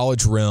in the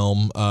college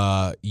realm,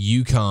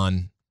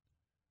 UConn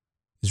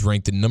is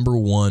ranked the number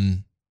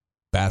 1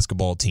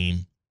 basketball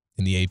team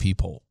in the AP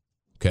poll.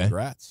 Okay,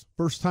 congrats.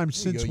 First time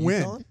since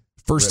when? UConn?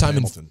 First Rip time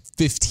Hamilton. in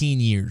 15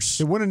 years.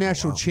 They won a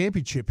national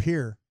championship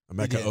here.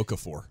 Emeka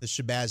Okafor. The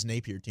Shabazz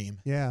Napier team.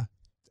 Yeah,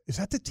 is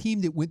that the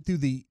team that went through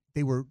the?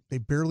 They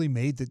barely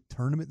made the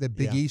tournament, the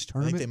Big East I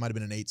tournament. think they might have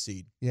been an 8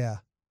 seed. Yeah.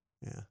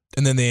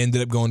 And then they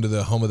ended up going to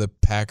the home of the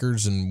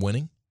Packers and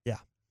winning. Yeah.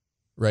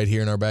 Right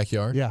here in our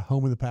backyard. Yeah,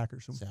 home of the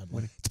Packers.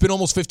 It's been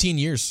almost 15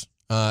 years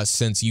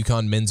since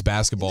UConn men's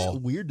basketball. Isn't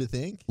that weird to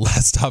think?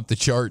 Last topped the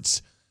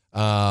charts.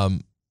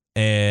 And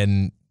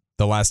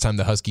the last time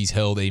the Huskies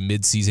held a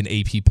midseason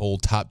AP poll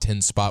top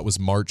 10 spot was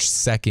March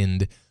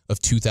 2nd of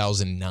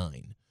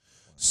 2009.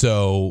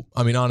 So,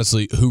 I mean,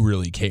 honestly, who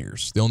really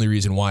cares? The only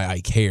reason why I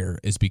care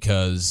is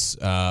because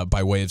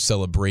by way of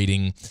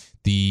celebrating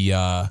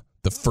the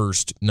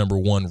first number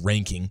 1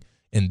 ranking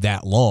in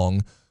that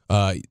long,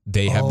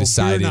 they have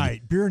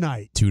decided beer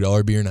night,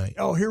 $2 beer night.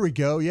 Oh, here we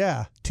go.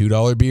 Yeah,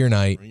 $2 beer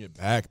night. Bring it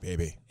back,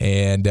 baby.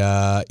 And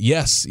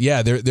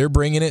they're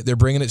bringing it. They're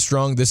bringing it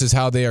strong. This is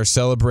how they are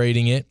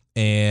celebrating it.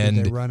 And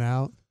did they run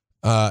out?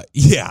 I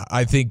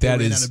think that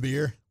They ran is out of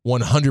beer.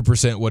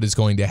 100% what is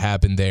going to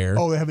happen there.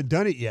 Oh, they haven't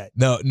done it yet.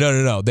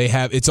 No. They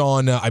have. It's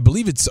on. I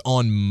believe it's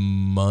on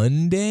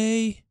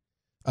Monday.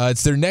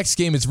 It's their next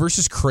game. It's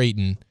versus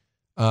Creighton,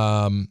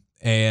 and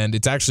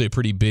it's actually a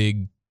pretty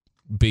big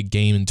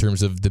game in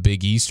terms of the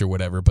Big East or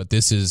whatever. But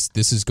this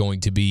is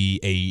going to be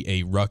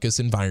a ruckus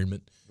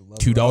environment.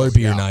 $2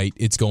 beer night.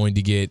 It's going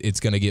to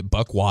get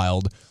buck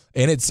wild,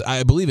 and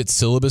I believe it's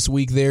syllabus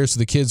week there, so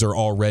the kids are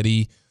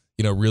already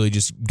really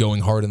just going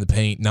hard in the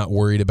paint, not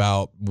worried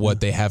about what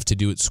they have to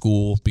do at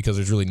school because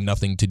there's really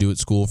nothing to do at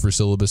school for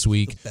syllabus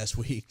week. The best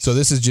week. So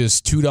this is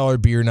just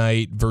 $2 beer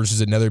night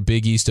versus another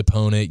Big East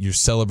opponent. You're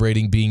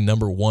celebrating being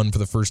number 1 for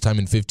the first time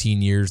in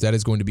 15 years. That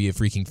is going to be a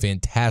freaking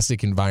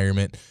fantastic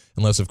environment,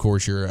 unless, of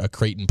course, you're a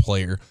Creighton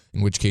player, in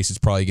which case it's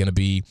probably going to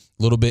be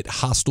a little bit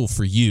hostile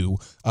for you.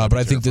 But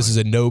I think this is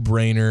a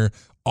no-brainer,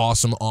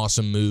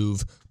 awesome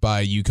move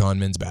by UConn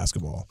men's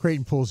basketball.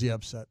 Creighton pulls the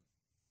upset.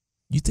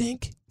 You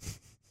think?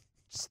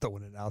 Just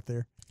throwing it out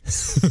there.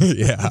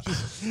 Yeah.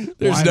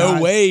 There's no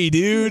way,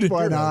 dude.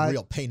 Why You're not? a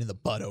real pain in the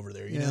butt over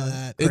there. You know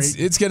that?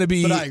 It's going to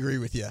be. But I agree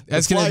with you.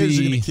 That's the going to Flyers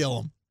are be. going to kill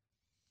them.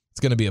 It's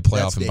going to be a playoff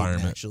That's Dayton,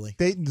 environment. actually.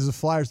 Dayton's the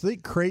Flyers. I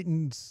think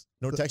Creighton's.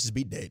 North Texas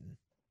beat Dayton.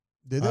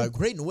 Did they?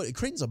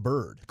 Creighton's a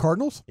bird.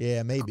 Cardinals?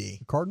 Yeah,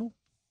 maybe. Cardinal?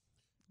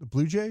 The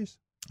Blue Jays?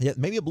 Yeah,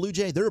 maybe a Blue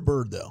Jay. They're a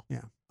bird, though.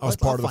 Yeah. I was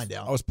I'll part find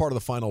out. I was part of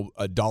the final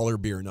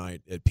 $1 beer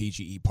night at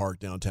PGE Park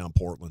downtown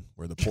Portland,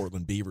 where the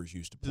Portland Beavers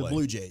used to play. The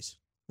Blue Jays.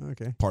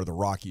 Okay. Part of the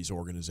Rockies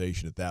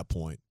organization at that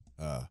point.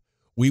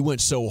 We went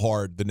so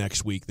hard the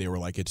next week they were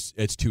like, it's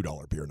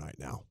 $2 beer night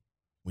now.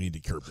 We need to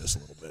curb this a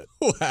little bit.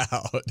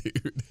 Wow,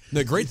 dude.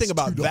 The great thing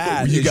about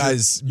that Were you is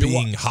guys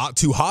being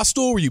too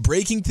hostile? Were you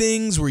breaking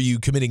things? Were you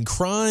committing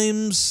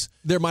crimes?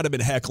 There might have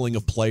been heckling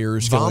of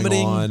players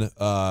Vomiting? going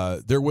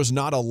on. There was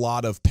not a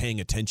lot of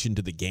paying attention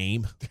to the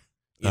game.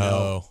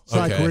 It's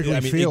like Wrigley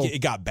Field. It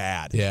got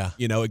bad. Yeah.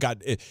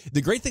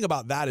 The great thing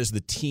about that is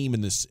the team in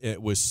this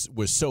was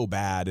so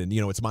bad, and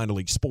it's minor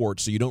league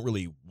sports, so you don't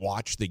really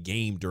watch the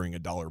game during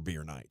 $1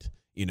 beer night.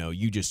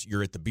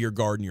 You're at the beer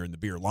garden, you're in the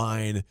beer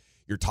line,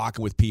 you're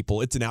talking with people.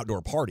 It's an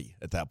outdoor party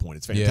at that point.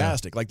 It's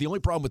fantastic. Like the only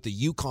problem with the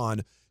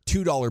UConn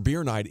 $2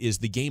 beer night is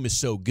the game is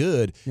so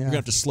good, you're gonna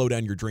have to slow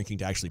down your drinking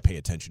to actually pay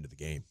attention to the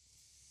game.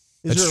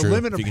 Is That's there true. a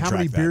limit If of you can how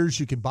many track that. beers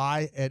you can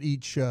buy at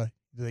each?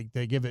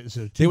 They give it. Is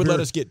it They would let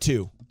us get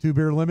 2. 2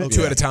 beer limit?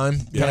 Two at a time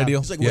kind of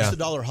deal? It's like, what's the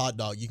dollar hot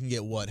dog? You can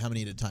get what? How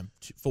many at a time?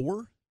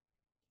 4?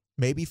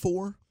 Maybe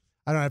 4?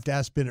 I don't have to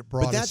ask Bennett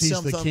Broad. that's He's the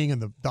something- king of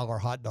the dollar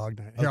hot dog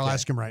night. Here, I'll Okay.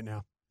 ask him right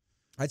now.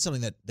 That's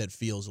something that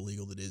feels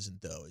illegal that isn't,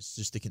 though. It's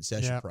just the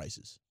concession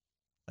prices.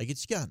 Like,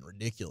 it's gotten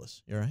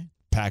ridiculous. You all right?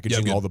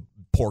 Packaging Yeah, all the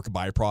pork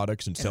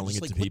byproducts and Yeah, selling just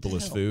it like, to what people the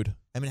as hell? food.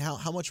 I mean,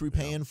 how much are we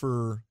paying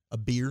for a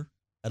beer?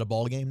 at a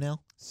ball game now?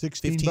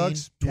 16 $15,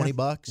 bucks,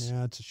 $20.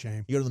 Yeah, it's a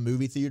shame. You go to the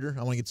movie theater.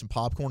 I want to get some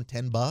popcorn.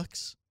 $10.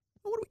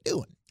 What are we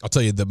doing? I'll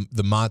tell you,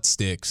 the Mott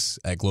sticks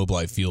at Globe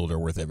Life Field are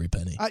worth every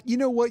penny. You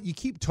know what? You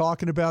keep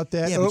talking about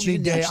that. Yeah, but you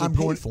Opening didn't day, actually I'm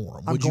pay going for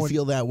them. I'm Would you going-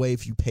 feel that way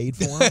if you paid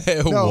for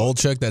them? No. Well,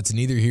 Chuck, that's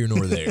neither here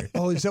nor there.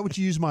 Oh, is that what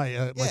you use my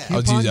Yeah.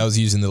 coupon? I was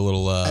using the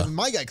little. And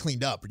my guy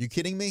cleaned up. Are you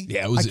kidding me?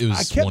 Yeah, it was. I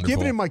kept wonderful.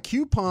 giving him my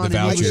coupon, The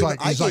and he was voucher.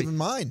 like, I gave him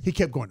mine. He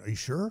kept going, "Are you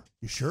sure?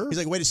 You sure?" He's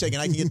like, wait a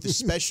second. I can get the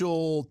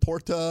special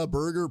torta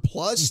burger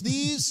plus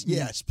these?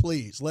 Yes,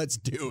 please. Let's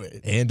do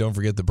it. And don't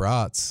forget the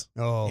brats.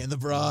 "Oh, And the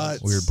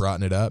brats. We were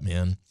bratting it up,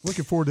 man.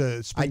 looking forward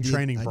to spring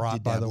training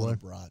brat, by the way."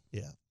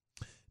 Yeah.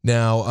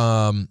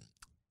 Now,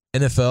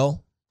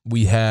 NFL,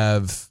 we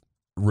have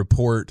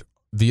report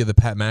via the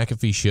Pat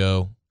McAfee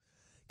show.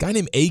 Guy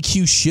named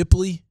A.Q.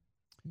 Shipley.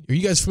 Are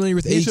you guys familiar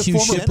with He's A.Q. a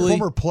Shipley?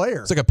 former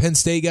player. It's like a Penn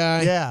State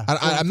guy. Yeah,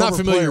 I'm not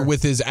former familiar player.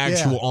 with his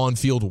actual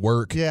on-field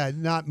work. Yeah,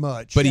 not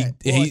much. But Well, I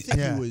he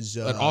think he was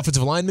an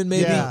offensive lineman,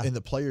 maybe? Yeah. in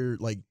the player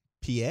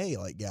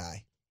PA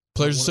guy.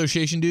 Players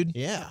Association dude?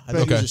 Yeah. I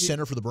think he Okay. was a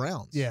center for the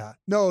Browns. Yeah.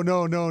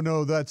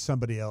 No. That's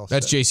somebody else.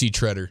 That's J.C.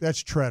 Treader. That's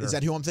Treader. Is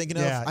that who I'm thinking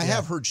of? Yeah, I yeah.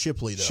 have heard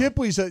Shipley, though.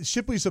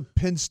 Shipley's a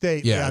Penn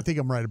State. Yeah. I think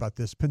I'm right about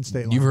this. Penn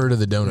State. You've line. heard of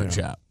the donut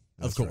shop,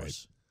 of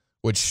course.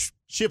 which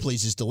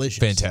Shipley's is delicious.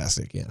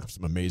 fantastic, yeah.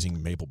 Some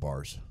amazing maple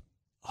bars.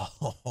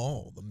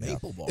 Oh, the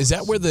maple bar. Is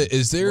that where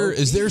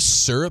is there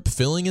syrup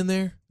filling in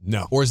there?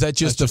 No. Or is that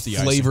just That's the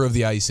just the flavor icing. of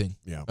the icing?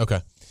 Yeah.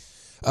 Okay.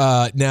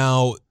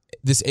 Now,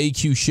 this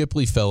A.Q.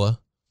 Shipley fella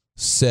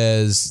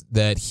says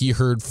that he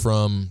heard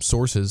from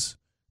sources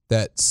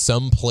that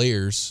some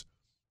players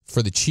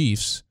for the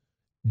Chiefs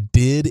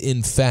did,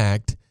 in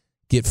fact,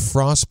 get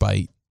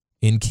frostbite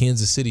in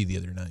Kansas City the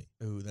other night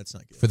Oh, that's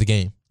not good. for the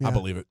game. Yeah. I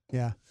believe it.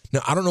 Yeah. Now,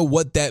 I don't know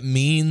what that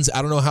means.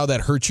 I don't know how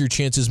that hurts your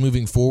chances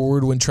moving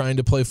forward when trying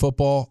to play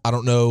football. I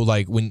don't know,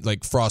 when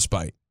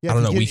frostbite. Yeah, I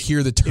don't if know. you We get-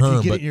 hear the If you term,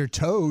 get it but in your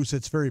toes,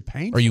 it's very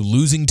painful. are you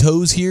losing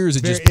toes here? Is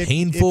it just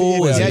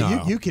painful? Is it-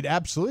 no. you could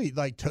absolutely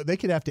they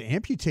could have to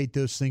amputate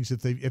those things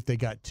if they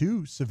got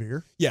too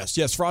severe. Yes.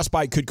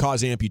 Frostbite could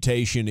cause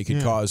amputation. It could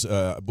Yeah. cause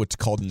what's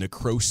called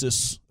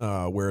necrosis,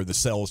 where the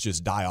cells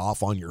just die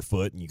off on your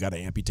foot and you got to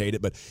amputate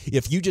it. But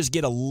if you just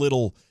get a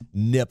little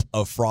nip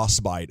of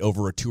frostbite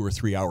over a 2 or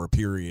 3 hour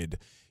period,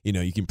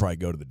 you can probably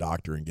go to the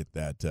doctor and get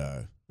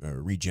that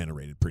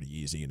regenerated pretty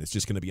easy. And it's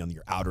just going to be on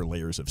your outer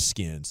layers of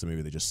skin. So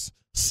maybe they just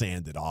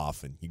sand it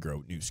off and you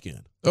grow new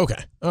skin. Okay.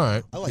 All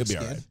right. I like You'll be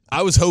skin. all right.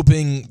 I was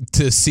hoping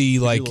to see A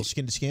little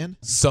skin to skin.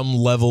 some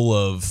level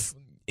of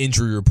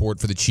injury report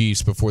for the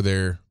Chiefs before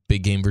their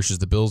big game versus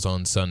the Bills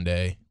on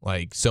Sunday.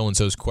 Like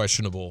so-and-so's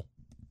questionable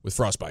with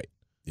frostbite.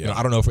 Yeah.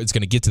 I don't know if it's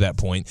going to get to that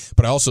point,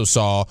 but I also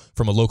saw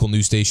from a local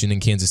news station in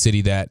Kansas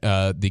City that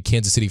the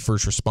Kansas City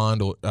first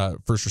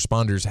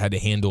responders had to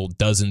handle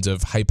dozens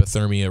of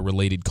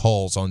hypothermia-related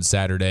calls on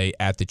Saturday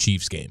at the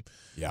Chiefs game,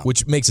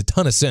 which makes a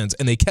ton of sense.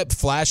 And they kept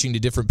flashing to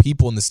different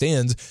people in the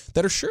stands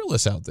that are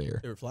shirtless out there.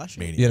 They were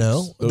flashing.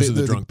 Maniacs. Those are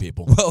the drunk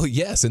people. Well,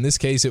 yes, in this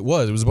case it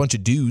was. It was a bunch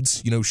of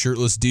dudes,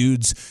 shirtless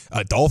dudes,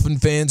 Dolphin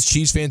fans,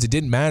 Chiefs fans. It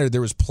didn't matter.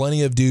 There was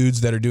plenty of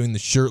dudes that are doing the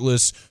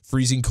shirtless,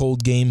 freezing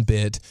cold game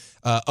bit.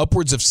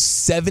 Upwards of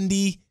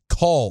 70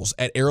 calls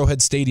at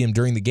Arrowhead Stadium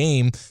during the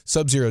game,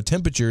 sub-zero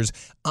temperatures.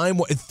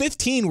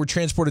 15 were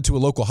transported to a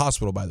local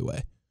hospital, by the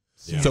way.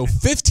 Yeah. So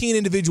 15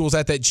 individuals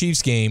at that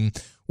Chiefs game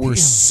were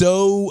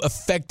so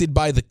affected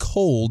by the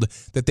cold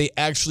that they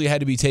actually had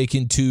to be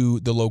taken to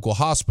the local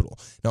hospital.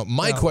 Now,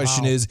 my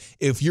question is,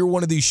 if you're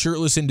one of these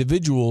shirtless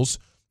individuals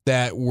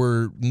that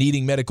were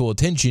needing medical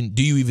attention,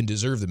 do you even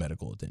deserve the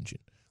medical attention?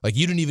 Like,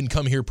 you didn't even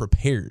come here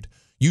prepared.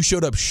 You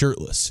showed up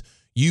shirtless.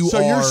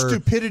 Your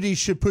stupidity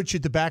should put you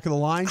at the back of the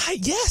line?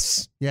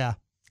 Yes. Yeah.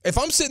 If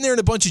I'm sitting there in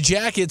a bunch of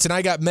jackets and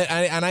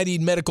I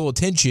need medical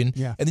attention,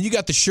 and then you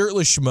got the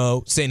shirtless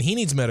schmo saying he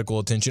needs medical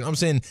attention, I'm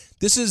saying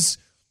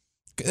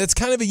that's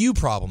kind of a you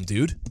problem,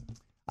 dude.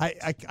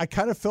 I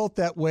kind of felt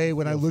that way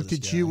when I looked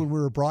at you when we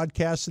were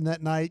broadcasting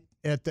that night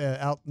out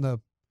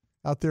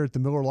there at the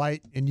Miller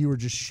Lite, and you were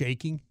just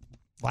shaking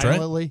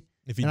violently.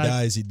 If he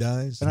dies, he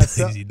dies. And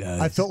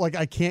I felt like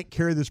I can't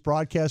carry this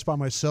broadcast by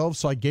myself,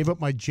 so I gave up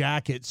my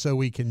jacket so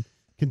we can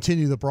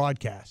continue the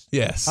broadcast.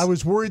 Yes. I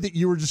was worried that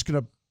you were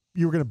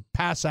gonna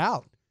pass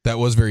out. That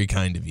was very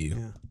kind of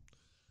you.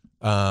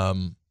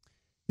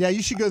 Yeah,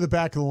 you should go to the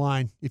back of the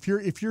line. If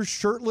you're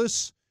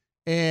shirtless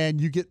and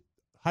you get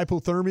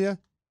hypothermia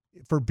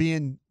for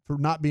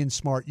not being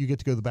smart, you get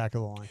to go to the back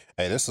of the line.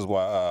 Hey, this is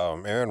why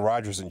Aaron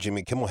Rodgers and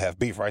Jimmy Kimmel have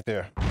beef right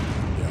there.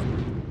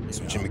 That's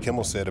what Jimmy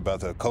Kimmel said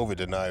about the COVID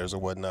deniers or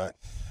whatnot.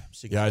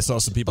 Yeah, I saw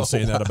some people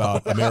saying that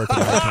about American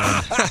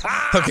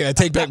Icon. Okay, I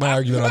take back my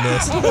argument on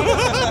this.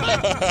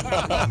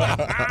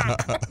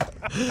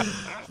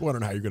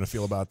 Wondering how you're going to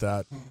feel about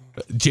that.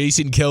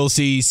 Jason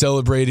Kelce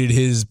celebrated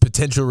his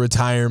potential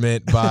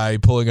retirement by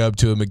pulling up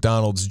to a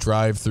McDonald's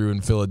drive-thru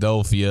in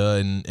Philadelphia,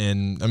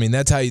 and I mean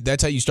that's how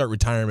you start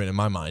retirement in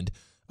my mind,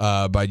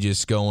 by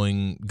just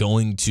going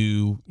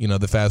to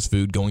the fast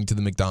food, going to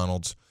the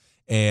McDonald's.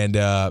 And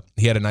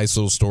he had a nice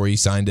little story. He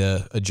signed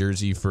a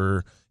jersey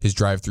for his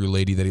drive-through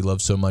lady that he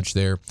loves so much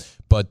there.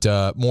 But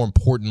more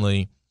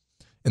importantly,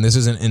 and this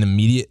isn't an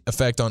immediate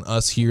effect on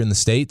us here in the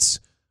States,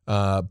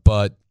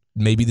 but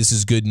maybe this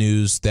is good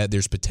news that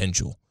there's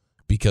potential,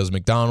 because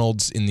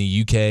McDonald's in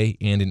the UK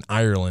and in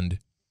Ireland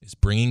is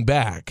bringing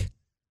back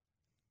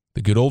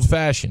the good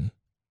old-fashioned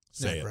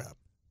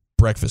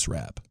breakfast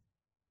wrap.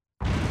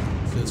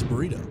 So it's a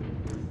burrito.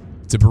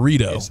 It's a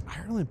burrito. Is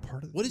Ireland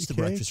part of What is the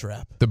breakfast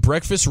wrap? The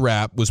breakfast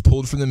wrap was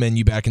pulled from the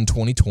menu back in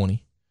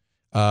 2020.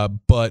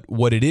 But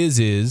what it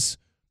is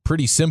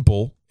pretty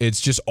simple. It's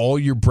just all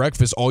your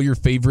breakfast, all your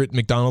favorite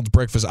McDonald's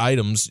breakfast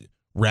items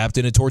wrapped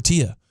in a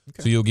tortilla.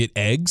 Okay. So you'll get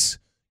eggs,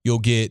 you'll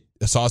get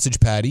a sausage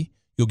patty,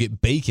 you'll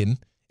get bacon,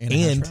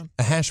 and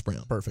a hash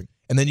brown. Perfect.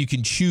 And then you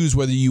can choose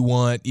whether you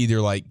want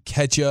either like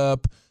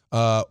ketchup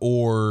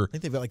or I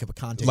think they've got like a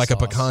picante like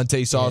sauce. a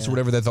picante sauce or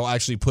whatever that they'll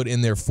actually put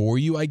in there for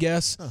you, I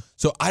guess. Huh.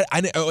 So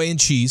and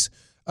cheese.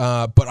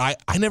 But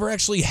I never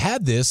actually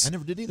had this. I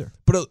never did either.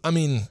 But I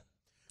mean,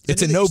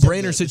 it's a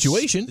no-brainer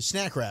situation. The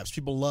snack wraps,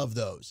 people love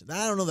those.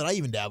 I don't know that I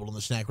even dabbled in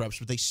the snack wraps,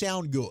 but they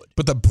sound good.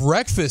 But the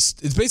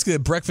breakfast, it's basically a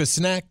breakfast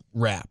snack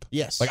wrap.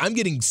 Yes. Like I'm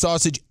getting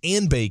sausage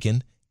and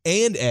bacon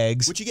and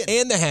eggs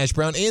and the hash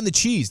brown and the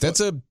cheese. That's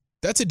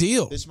a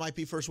deal. This might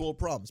be first world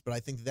problems, but I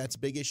think that's a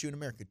big issue in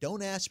America.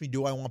 Don't ask me,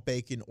 do I want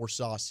bacon or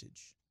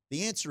sausage?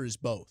 The answer is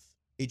both.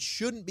 It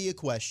shouldn't be a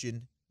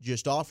question.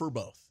 Just offer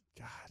both.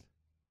 God.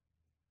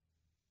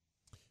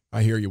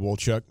 I hear you,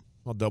 Wolchuk.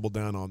 I'll double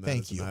down on that.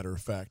 Thank as a matter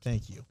of fact.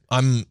 Thank you.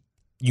 I'm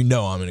in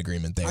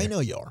agreement there. I know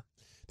you are.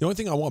 The only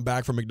thing I want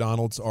back from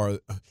McDonald's are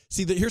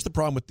here's the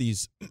problem with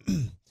these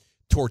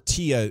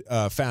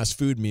tortilla fast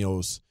food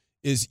meals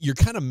is you're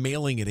kind of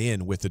mailing it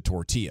in with the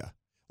tortilla.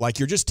 Like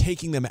you're just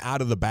taking them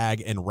out of the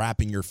bag and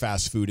wrapping your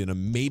fast food in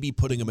them, maybe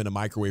putting them in a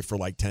microwave for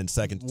like 10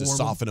 seconds to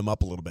soften them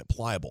up a little bit,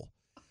 pliable.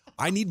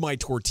 I need my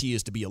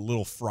tortillas to be a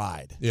little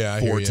fried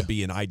for it to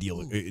be an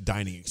ideal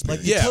dining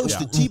experience. Like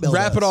toasted T-bell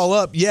wrap it all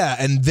up,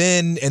 and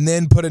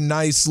then put a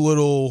nice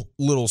little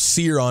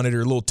sear on it or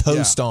a little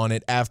toast on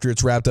it after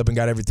it's wrapped up and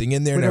got everything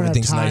in there and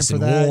everything's nice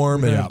and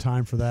warm. We don't have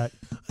time for that.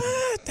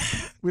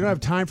 We don't have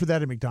time for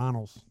that at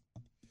McDonald's.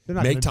 They're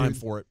not Make time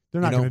for it.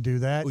 They're not going to do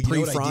that. Well, you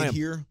know what I did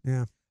here?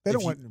 Yeah. They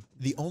don't want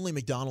the only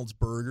McDonald's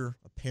burger,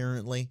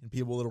 apparently, and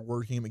people that are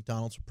working at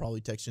McDonald's will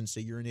probably text in and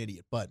say you're an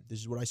idiot. But this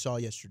is what I saw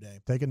yesterday.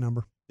 Take a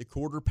number. The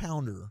quarter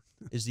pounder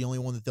is the only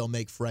one that they'll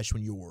make fresh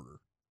when you order.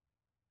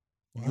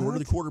 You order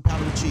the quarter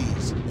pounder with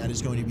cheese, that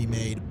is going to be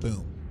made,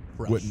 boom,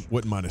 fresh.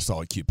 Wouldn't mind a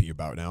solid QP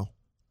about now.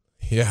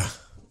 Yeah.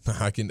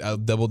 I'll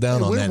double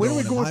down on that. When are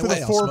we going for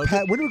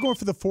the when are we going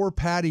for the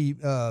 4-patty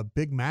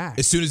Big Mac?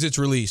 As soon as it's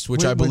released,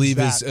 which I believe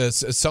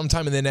is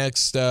sometime in the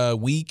next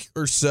week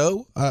or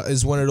so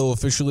is when it'll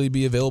officially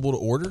be available to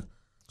order.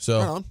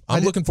 So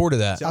I'm looking forward to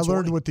that. I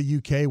learned what the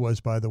UK was,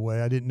 by the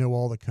way. I didn't know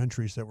all the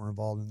countries that were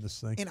involved in this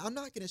thing. And I'm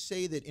not going to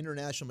say that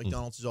international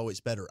McDonald's is always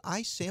better.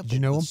 I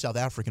sampled the South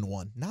African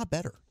one. Not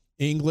better.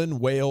 England,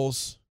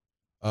 Wales,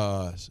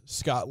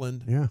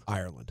 Scotland,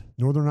 Ireland.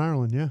 Northern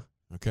Ireland, yeah.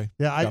 Okay.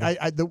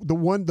 Yeah, the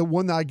one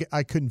that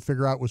I couldn't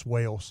figure out was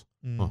Wales.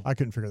 I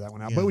couldn't figure that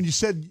one out. Yeah. But when you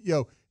said,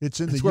 it's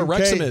in the UK. Where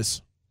Wrexham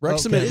is.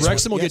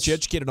 Wrexham will get you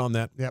educated on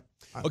that. Yep.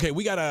 Okay,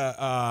 we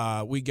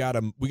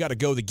gotta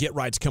go. The Get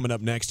Right's coming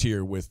up next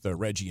here with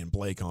Reggie and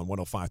Blake on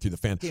 105 through the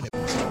Fan.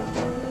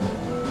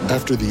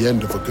 After the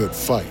end of a good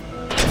fight,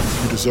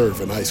 you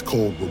deserve an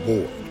ice-cold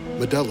reward.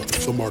 Modelo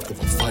is the mark of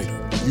a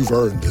fighter. You've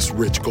earned this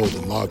rich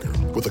golden lager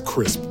with a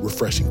crisp,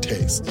 refreshing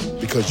taste.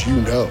 Because you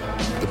know,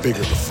 the bigger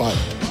the fight,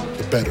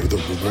 the better the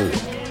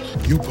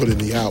reward. You put in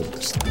the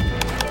hours,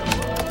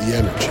 the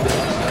energy,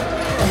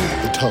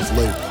 the tough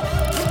labor.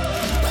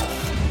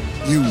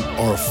 You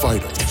are a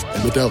fighter,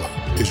 and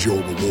Modelo is your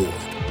reward.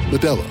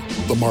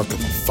 Modelo, the mark of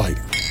a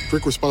fighter.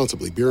 Drink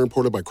responsibly. Beer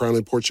imported by Crown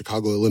Imports,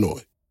 Chicago,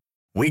 Illinois.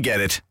 We get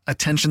it.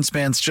 Attention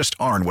spans just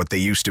aren't what they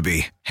used to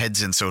be.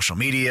 Heads in social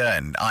media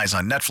and eyes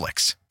on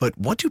Netflix. But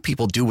what do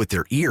people do with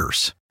their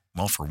ears?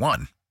 Well, for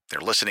one, they're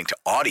listening to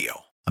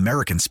audio.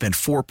 Americans spend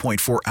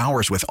 4.4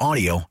 hours with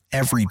audio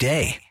every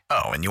day.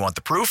 Oh, and you want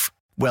the proof?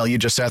 Well, you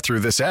just sat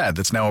through this ad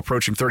that's now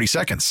approaching 30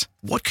 seconds.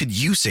 What could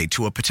you say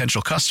to a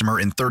potential customer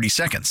in 30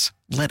 seconds?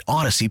 Let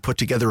Odyssey put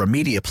together a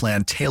media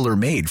plan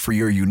tailor-made for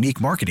your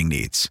unique marketing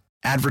needs.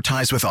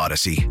 Advertise with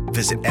Odyssey.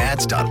 Visit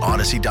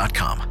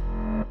ads.odyssey.com.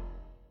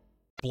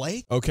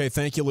 Blake? Okay,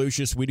 thank you,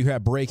 Lucius. We do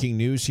have breaking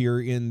news here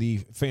in the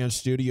Fan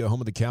Studio,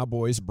 home of the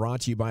Cowboys, brought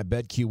to you by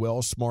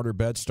BetQL. Smarter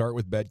bets start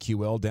with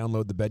BetQL.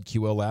 Download the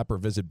BetQL app or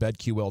visit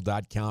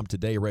BetQL.com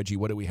today. Reggie,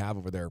 what do we have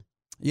over there?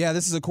 Yeah,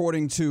 this is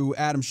according to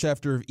Adam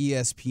Schefter of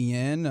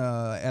ESPN.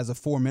 As of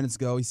 4 minutes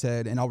ago, he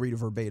said, and I'll read it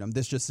verbatim,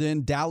 this just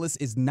in, Dallas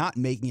is not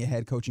making a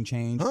head coaching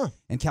change,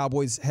 and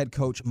Cowboys head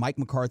coach Mike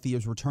McCarthy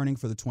is returning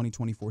for the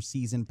 2024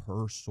 season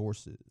per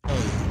sources.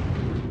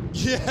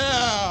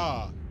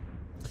 Yeah!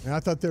 And I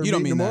thought they were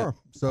meeting tomorrow.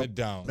 So I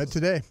don't. But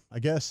today, I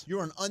guess.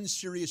 You're an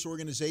unserious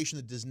organization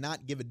that does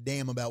not give a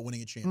damn about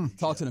winning a championship.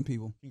 Talk to them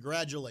people.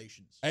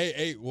 Congratulations.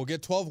 Hey, we'll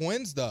get 12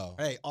 wins, though.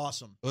 Hey,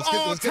 awesome. Let's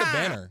get a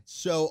banner.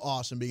 So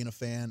awesome being a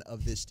fan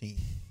of this team.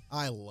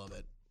 I love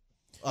it.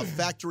 a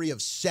factory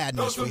of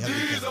sadness we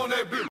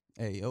have.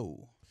 Hey,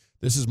 yo.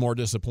 This is more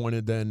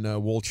disappointed than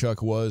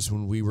Wolchuk was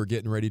when we were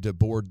getting ready to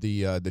board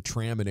the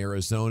tram in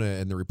Arizona,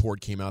 and the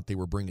report came out they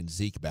were bringing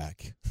Zeke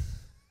back.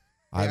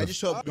 I just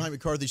hope Mike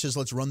McCarthy says,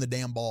 let's run the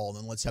damn ball, and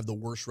then let's have the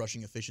worst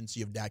rushing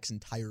efficiency of Dak's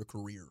entire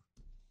career.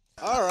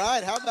 All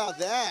right, how about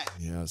that?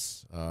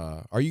 Yes.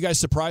 Are you guys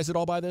surprised at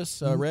all by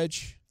this, Reg,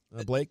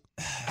 Blake?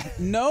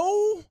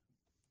 No.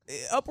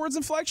 Upwards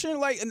inflection.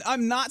 Like,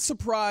 I'm not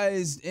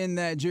surprised in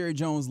that Jerry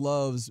Jones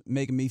loves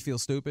making me feel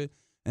stupid.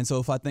 And so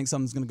if I think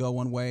something's going to go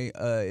one way,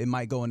 it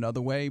might go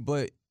another way.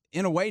 But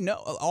in a way, no.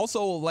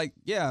 Also, like,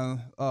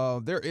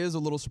 there is a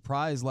little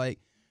surprise. Like,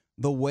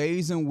 the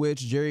ways in which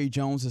Jerry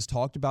Jones has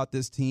talked about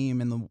this team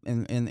and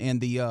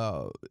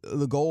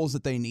the goals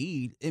that they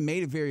need, it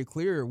made it very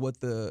clear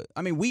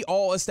we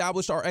all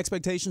established our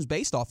expectations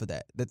based off of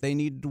that they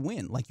needed to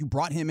win. Like, you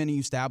brought him in and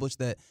you established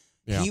that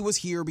he was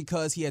here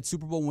because he had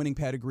Super Bowl winning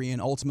pedigree,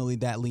 and ultimately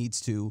that leads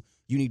to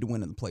you need to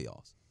win in the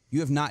playoffs. You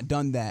have not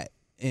done that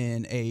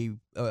in a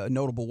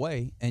notable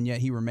way, and yet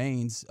he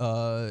remains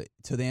to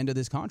the end of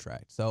this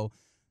contract. So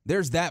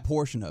there's that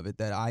portion of it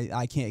that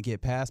I can't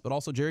get past. But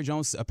also Jerry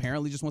Jones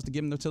apparently just wants to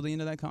give him until the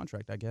end of that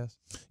contract, I guess.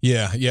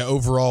 Yeah.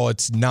 Overall,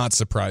 it's not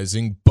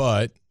surprising,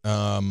 but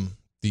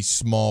the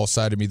small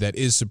side of me that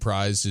is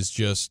surprised is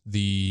just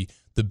the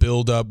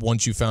build-up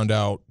once you found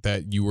out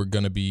that you were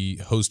going to be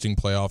hosting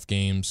playoff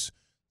games,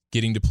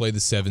 getting to play the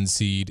 7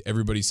 seed,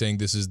 everybody saying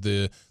this is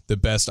the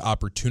best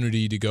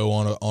opportunity to go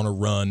on a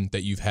run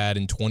that you've had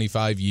in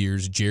 25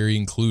 years, Jerry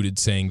included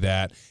saying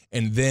that,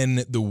 and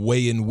then the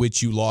way in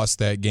which you lost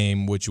that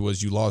game, which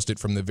was you lost it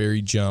from the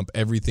very jump,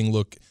 everything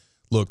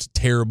looked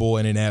terrible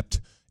and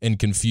inept and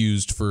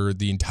confused for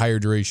the entire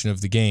duration of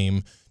the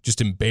game,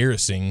 just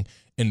embarrassing,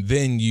 and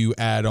then you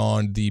add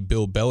on the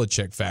Bill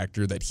Belichick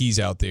factor that he's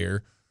out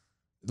there.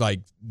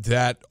 Like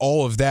that,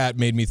 all of that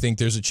made me think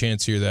there's a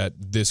chance here that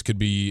this could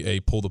be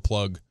a pull the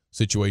plug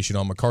situation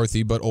on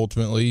McCarthy. But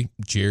ultimately,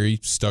 Jerry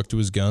stuck to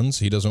his guns.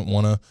 He doesn't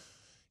want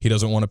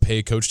to pay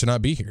a coach to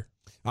not be here.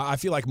 I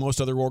feel like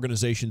most other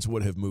organizations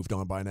would have moved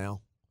on by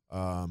now.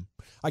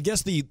 I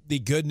guess the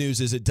good news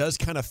is it does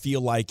kind of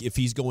feel like if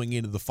he's going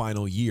into the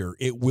final year,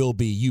 it will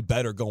be you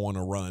better go on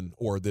a run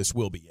or this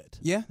will be it.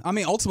 Yeah, I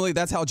mean, ultimately,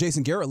 that's how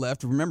Jason Garrett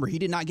left. Remember, he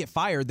did not get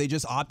fired. They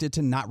just opted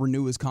to not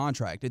renew his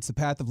contract. It's the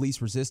path of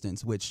least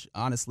resistance, which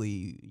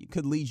honestly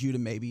could lead you to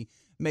maybe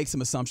make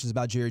some assumptions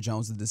about Jerry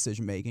Jones'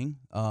 decision-making.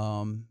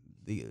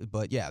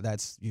 But, yeah,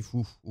 that's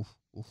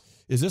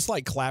Is this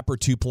like Clapper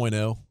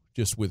 2.0,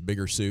 just with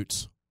bigger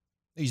suits?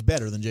 He's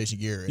better than Jason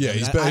Garrett. Yeah,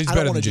 he's better. I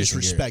don't want to Jason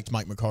disrespect Garrett.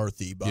 Mike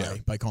McCarthy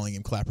by calling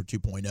him Clapper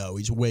 2.0.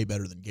 He's way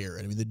better than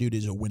Garrett. I mean, the dude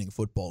is a winning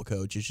football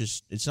coach.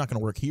 It's not going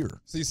to work here.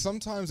 See,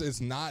 sometimes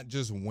it's not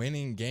just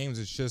winning games.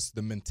 It's just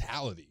the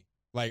mentality.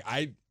 Like,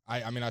 I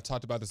mean, I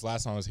talked about this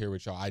last time I was here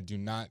with y'all. I do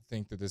not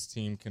think that this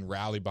team can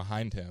rally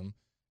behind him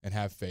and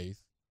have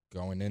faith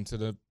going into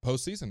the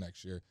postseason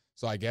next year.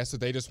 So I guess if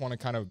they just want to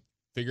kind of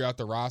figure out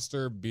the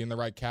roster, be in the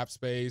right cap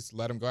space,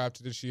 let him go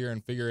after this year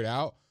and figure it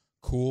out,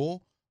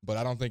 cool. But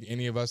I don't think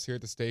any of us here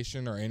at the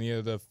station or any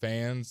of the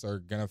fans are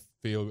going to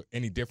feel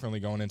any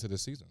differently going into the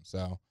season.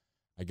 So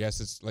I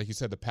guess it's, like you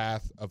said, the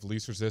path of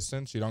least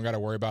resistance. You don't got to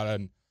worry about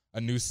a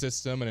new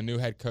system and a new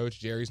head coach.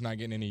 Jerry's not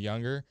getting any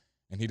younger,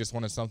 and he just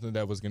wanted something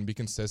that was going to be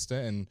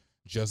consistent and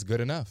just good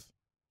enough.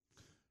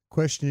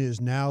 Question is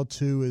now,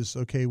 too, is,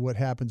 okay, what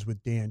happens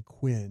with Dan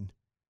Quinn?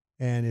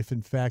 And if,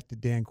 in fact,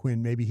 Dan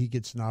Quinn, maybe he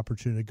gets an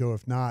opportunity to go.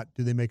 If not,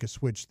 do they make a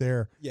switch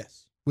there?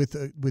 Yes. With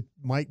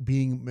Mike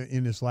being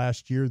in his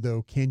last year,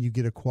 though, can you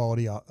get a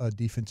quality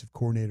defensive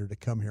coordinator to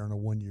come here on a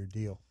 1-year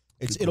deal?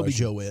 It'll be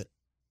Joe Witt.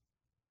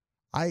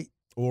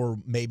 Or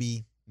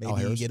maybe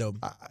you get a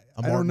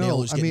Mark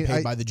Nail who's getting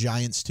paid by the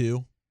Giants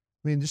too.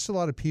 I mean, just a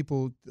lot of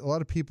people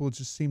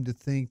just seem to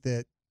think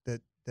that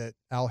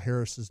Al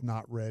Harris is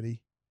not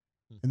ready,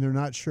 and they're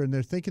not sure, and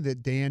they're thinking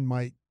that Dan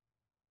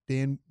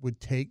would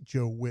take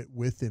Joe Witt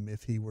with him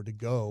if he were to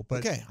go.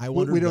 But okay,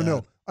 we don't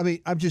know. I mean,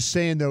 I'm just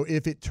saying, though,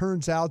 if it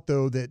turns out,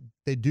 though, that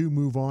they do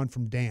move on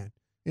from Dan,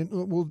 and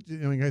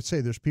like I say,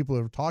 there's people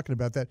that are talking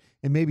about that,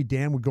 and maybe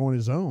Dan would go on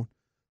his own.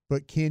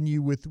 But can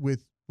you, with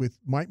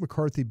Mike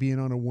McCarthy being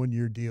on a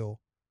 1-year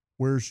deal,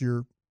 where's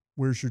your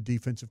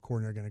defensive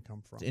coordinator going to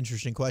come from? It's an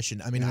interesting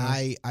question. I mean,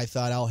 I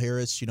thought Al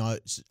Harris,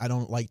 I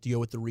don't like to go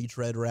with the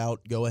retread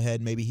route. Go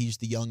ahead. Maybe he's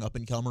the young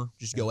up-and-comer.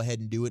 Just go ahead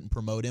and do it and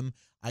promote him.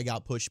 I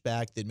got pushed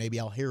back that maybe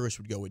Al Harris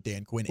would go with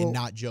Dan Quinn and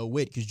not Joe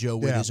Witt because Joe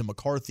Witt is a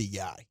McCarthy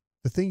guy.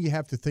 The thing you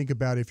have to think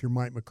about if you're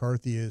Mike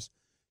McCarthy is,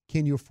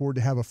 can you afford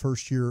to have a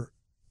first-year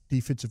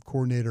defensive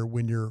coordinator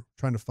when you're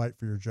trying to fight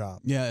for your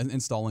job? Yeah, and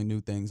installing new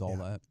things, all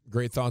that.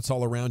 Great thoughts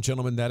all around,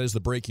 gentlemen. That is the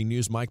breaking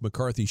news. Mike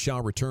McCarthy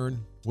shall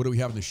return. What do we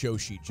have on the show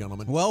sheet,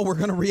 gentlemen? Well, we're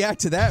going to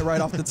react to that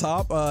right off the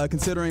top,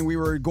 considering we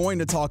were going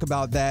to talk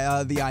about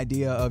that, the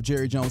idea of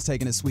Jerry Jones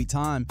taking his sweet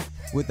time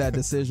with that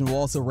decision. We'll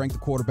also rank the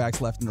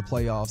quarterbacks left in the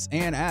playoffs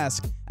and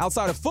ask,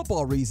 outside of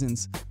football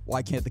reasons,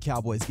 why can't the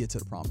Cowboys get to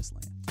the promised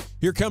land?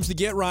 Here comes the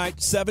Get Right,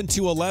 7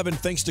 to 11.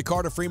 Thanks to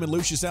Carter Freeman,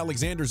 Lucius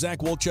Alexander, Zach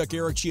Wolchuk,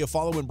 Eric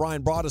Chiafalo, and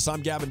Brian Broaddus.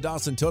 I'm Gavin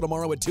Dawson. Till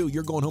tomorrow at 2,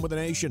 you're going home with the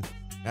nation.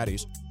 At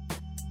ease.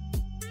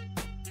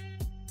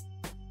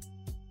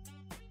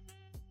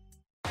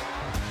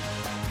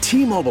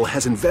 T-Mobile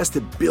has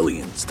invested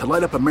billions to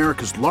light up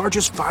America's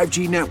largest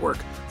 5G network,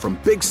 from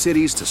big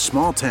cities to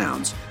small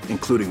towns,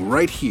 including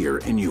right here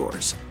in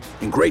yours.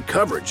 And great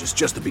coverage is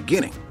just the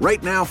beginning.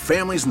 Right now,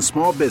 families and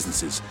small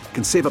businesses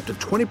can save up to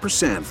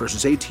 20%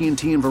 versus AT&T and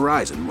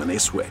Verizon when they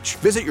switch.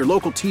 Visit your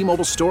local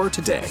T-Mobile store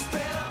today.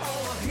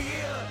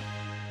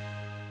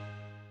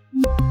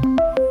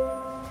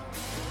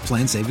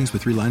 Plan savings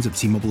with 3 lines of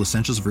T-Mobile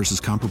Essentials versus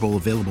comparable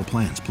available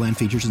plans. Plan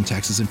features and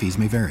taxes and fees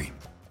may vary.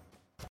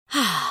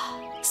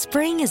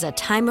 Spring is a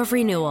time of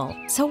renewal,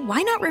 so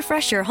why not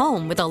refresh your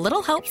home with a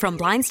little help from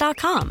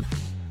Blinds.com?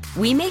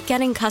 We make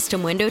getting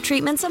custom window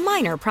treatments a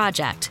minor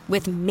project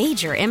with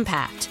major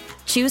impact.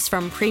 Choose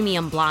from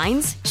premium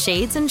blinds,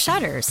 shades, and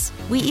shutters.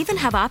 We even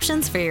have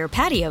options for your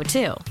patio,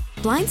 too.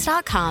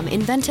 Blinds.com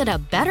invented a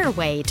better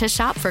way to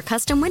shop for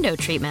custom window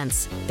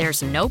treatments.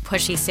 There's no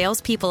pushy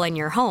salespeople in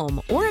your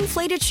home or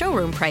inflated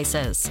showroom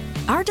prices.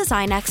 Our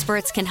design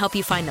experts can help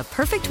you find the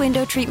perfect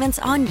window treatments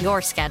on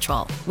your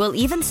schedule. We'll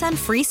even send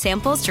free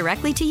samples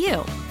directly to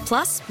you.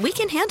 Plus, we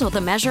can handle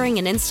the measuring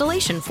and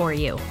installation for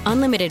you.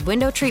 Unlimited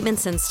window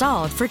treatments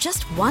installed for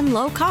just one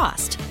low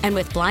cost. And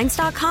with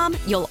Blinds.com,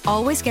 you'll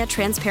always get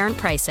transparent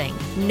pricing.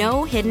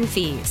 No hidden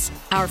fees.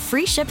 Our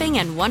free shipping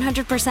and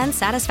 100%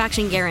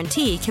 satisfaction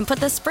guarantee can put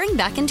the spring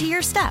back into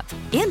your step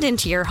and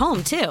into your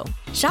home, too.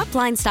 Shop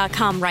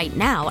Blinds.com right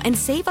now and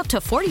save up to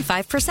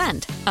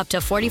 45%. Up to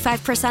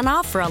 45%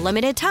 off for a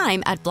limited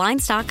time at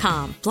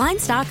Blinds.com.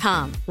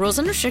 Blinds.com. Rules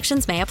and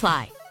restrictions may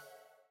apply.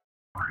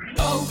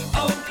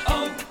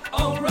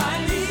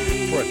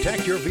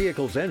 Protect your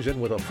vehicle's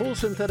engine with a full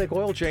synthetic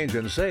oil change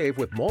and save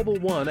with Mobil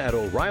 1 at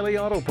O'Reilly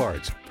Auto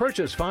Parts.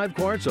 Purchase 5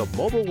 quarts of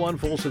Mobil 1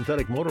 full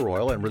synthetic motor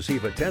oil and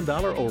receive a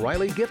 $10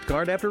 O'Reilly gift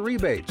card after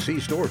rebate. See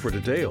store for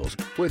details.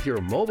 With your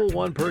Mobil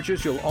 1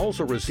 purchase, you'll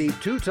also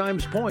receive 2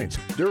 times points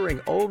during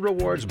O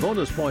Rewards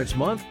Bonus Points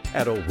Month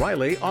at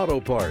O'Reilly Auto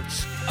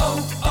Parts.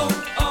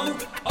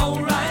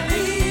 O'Reilly.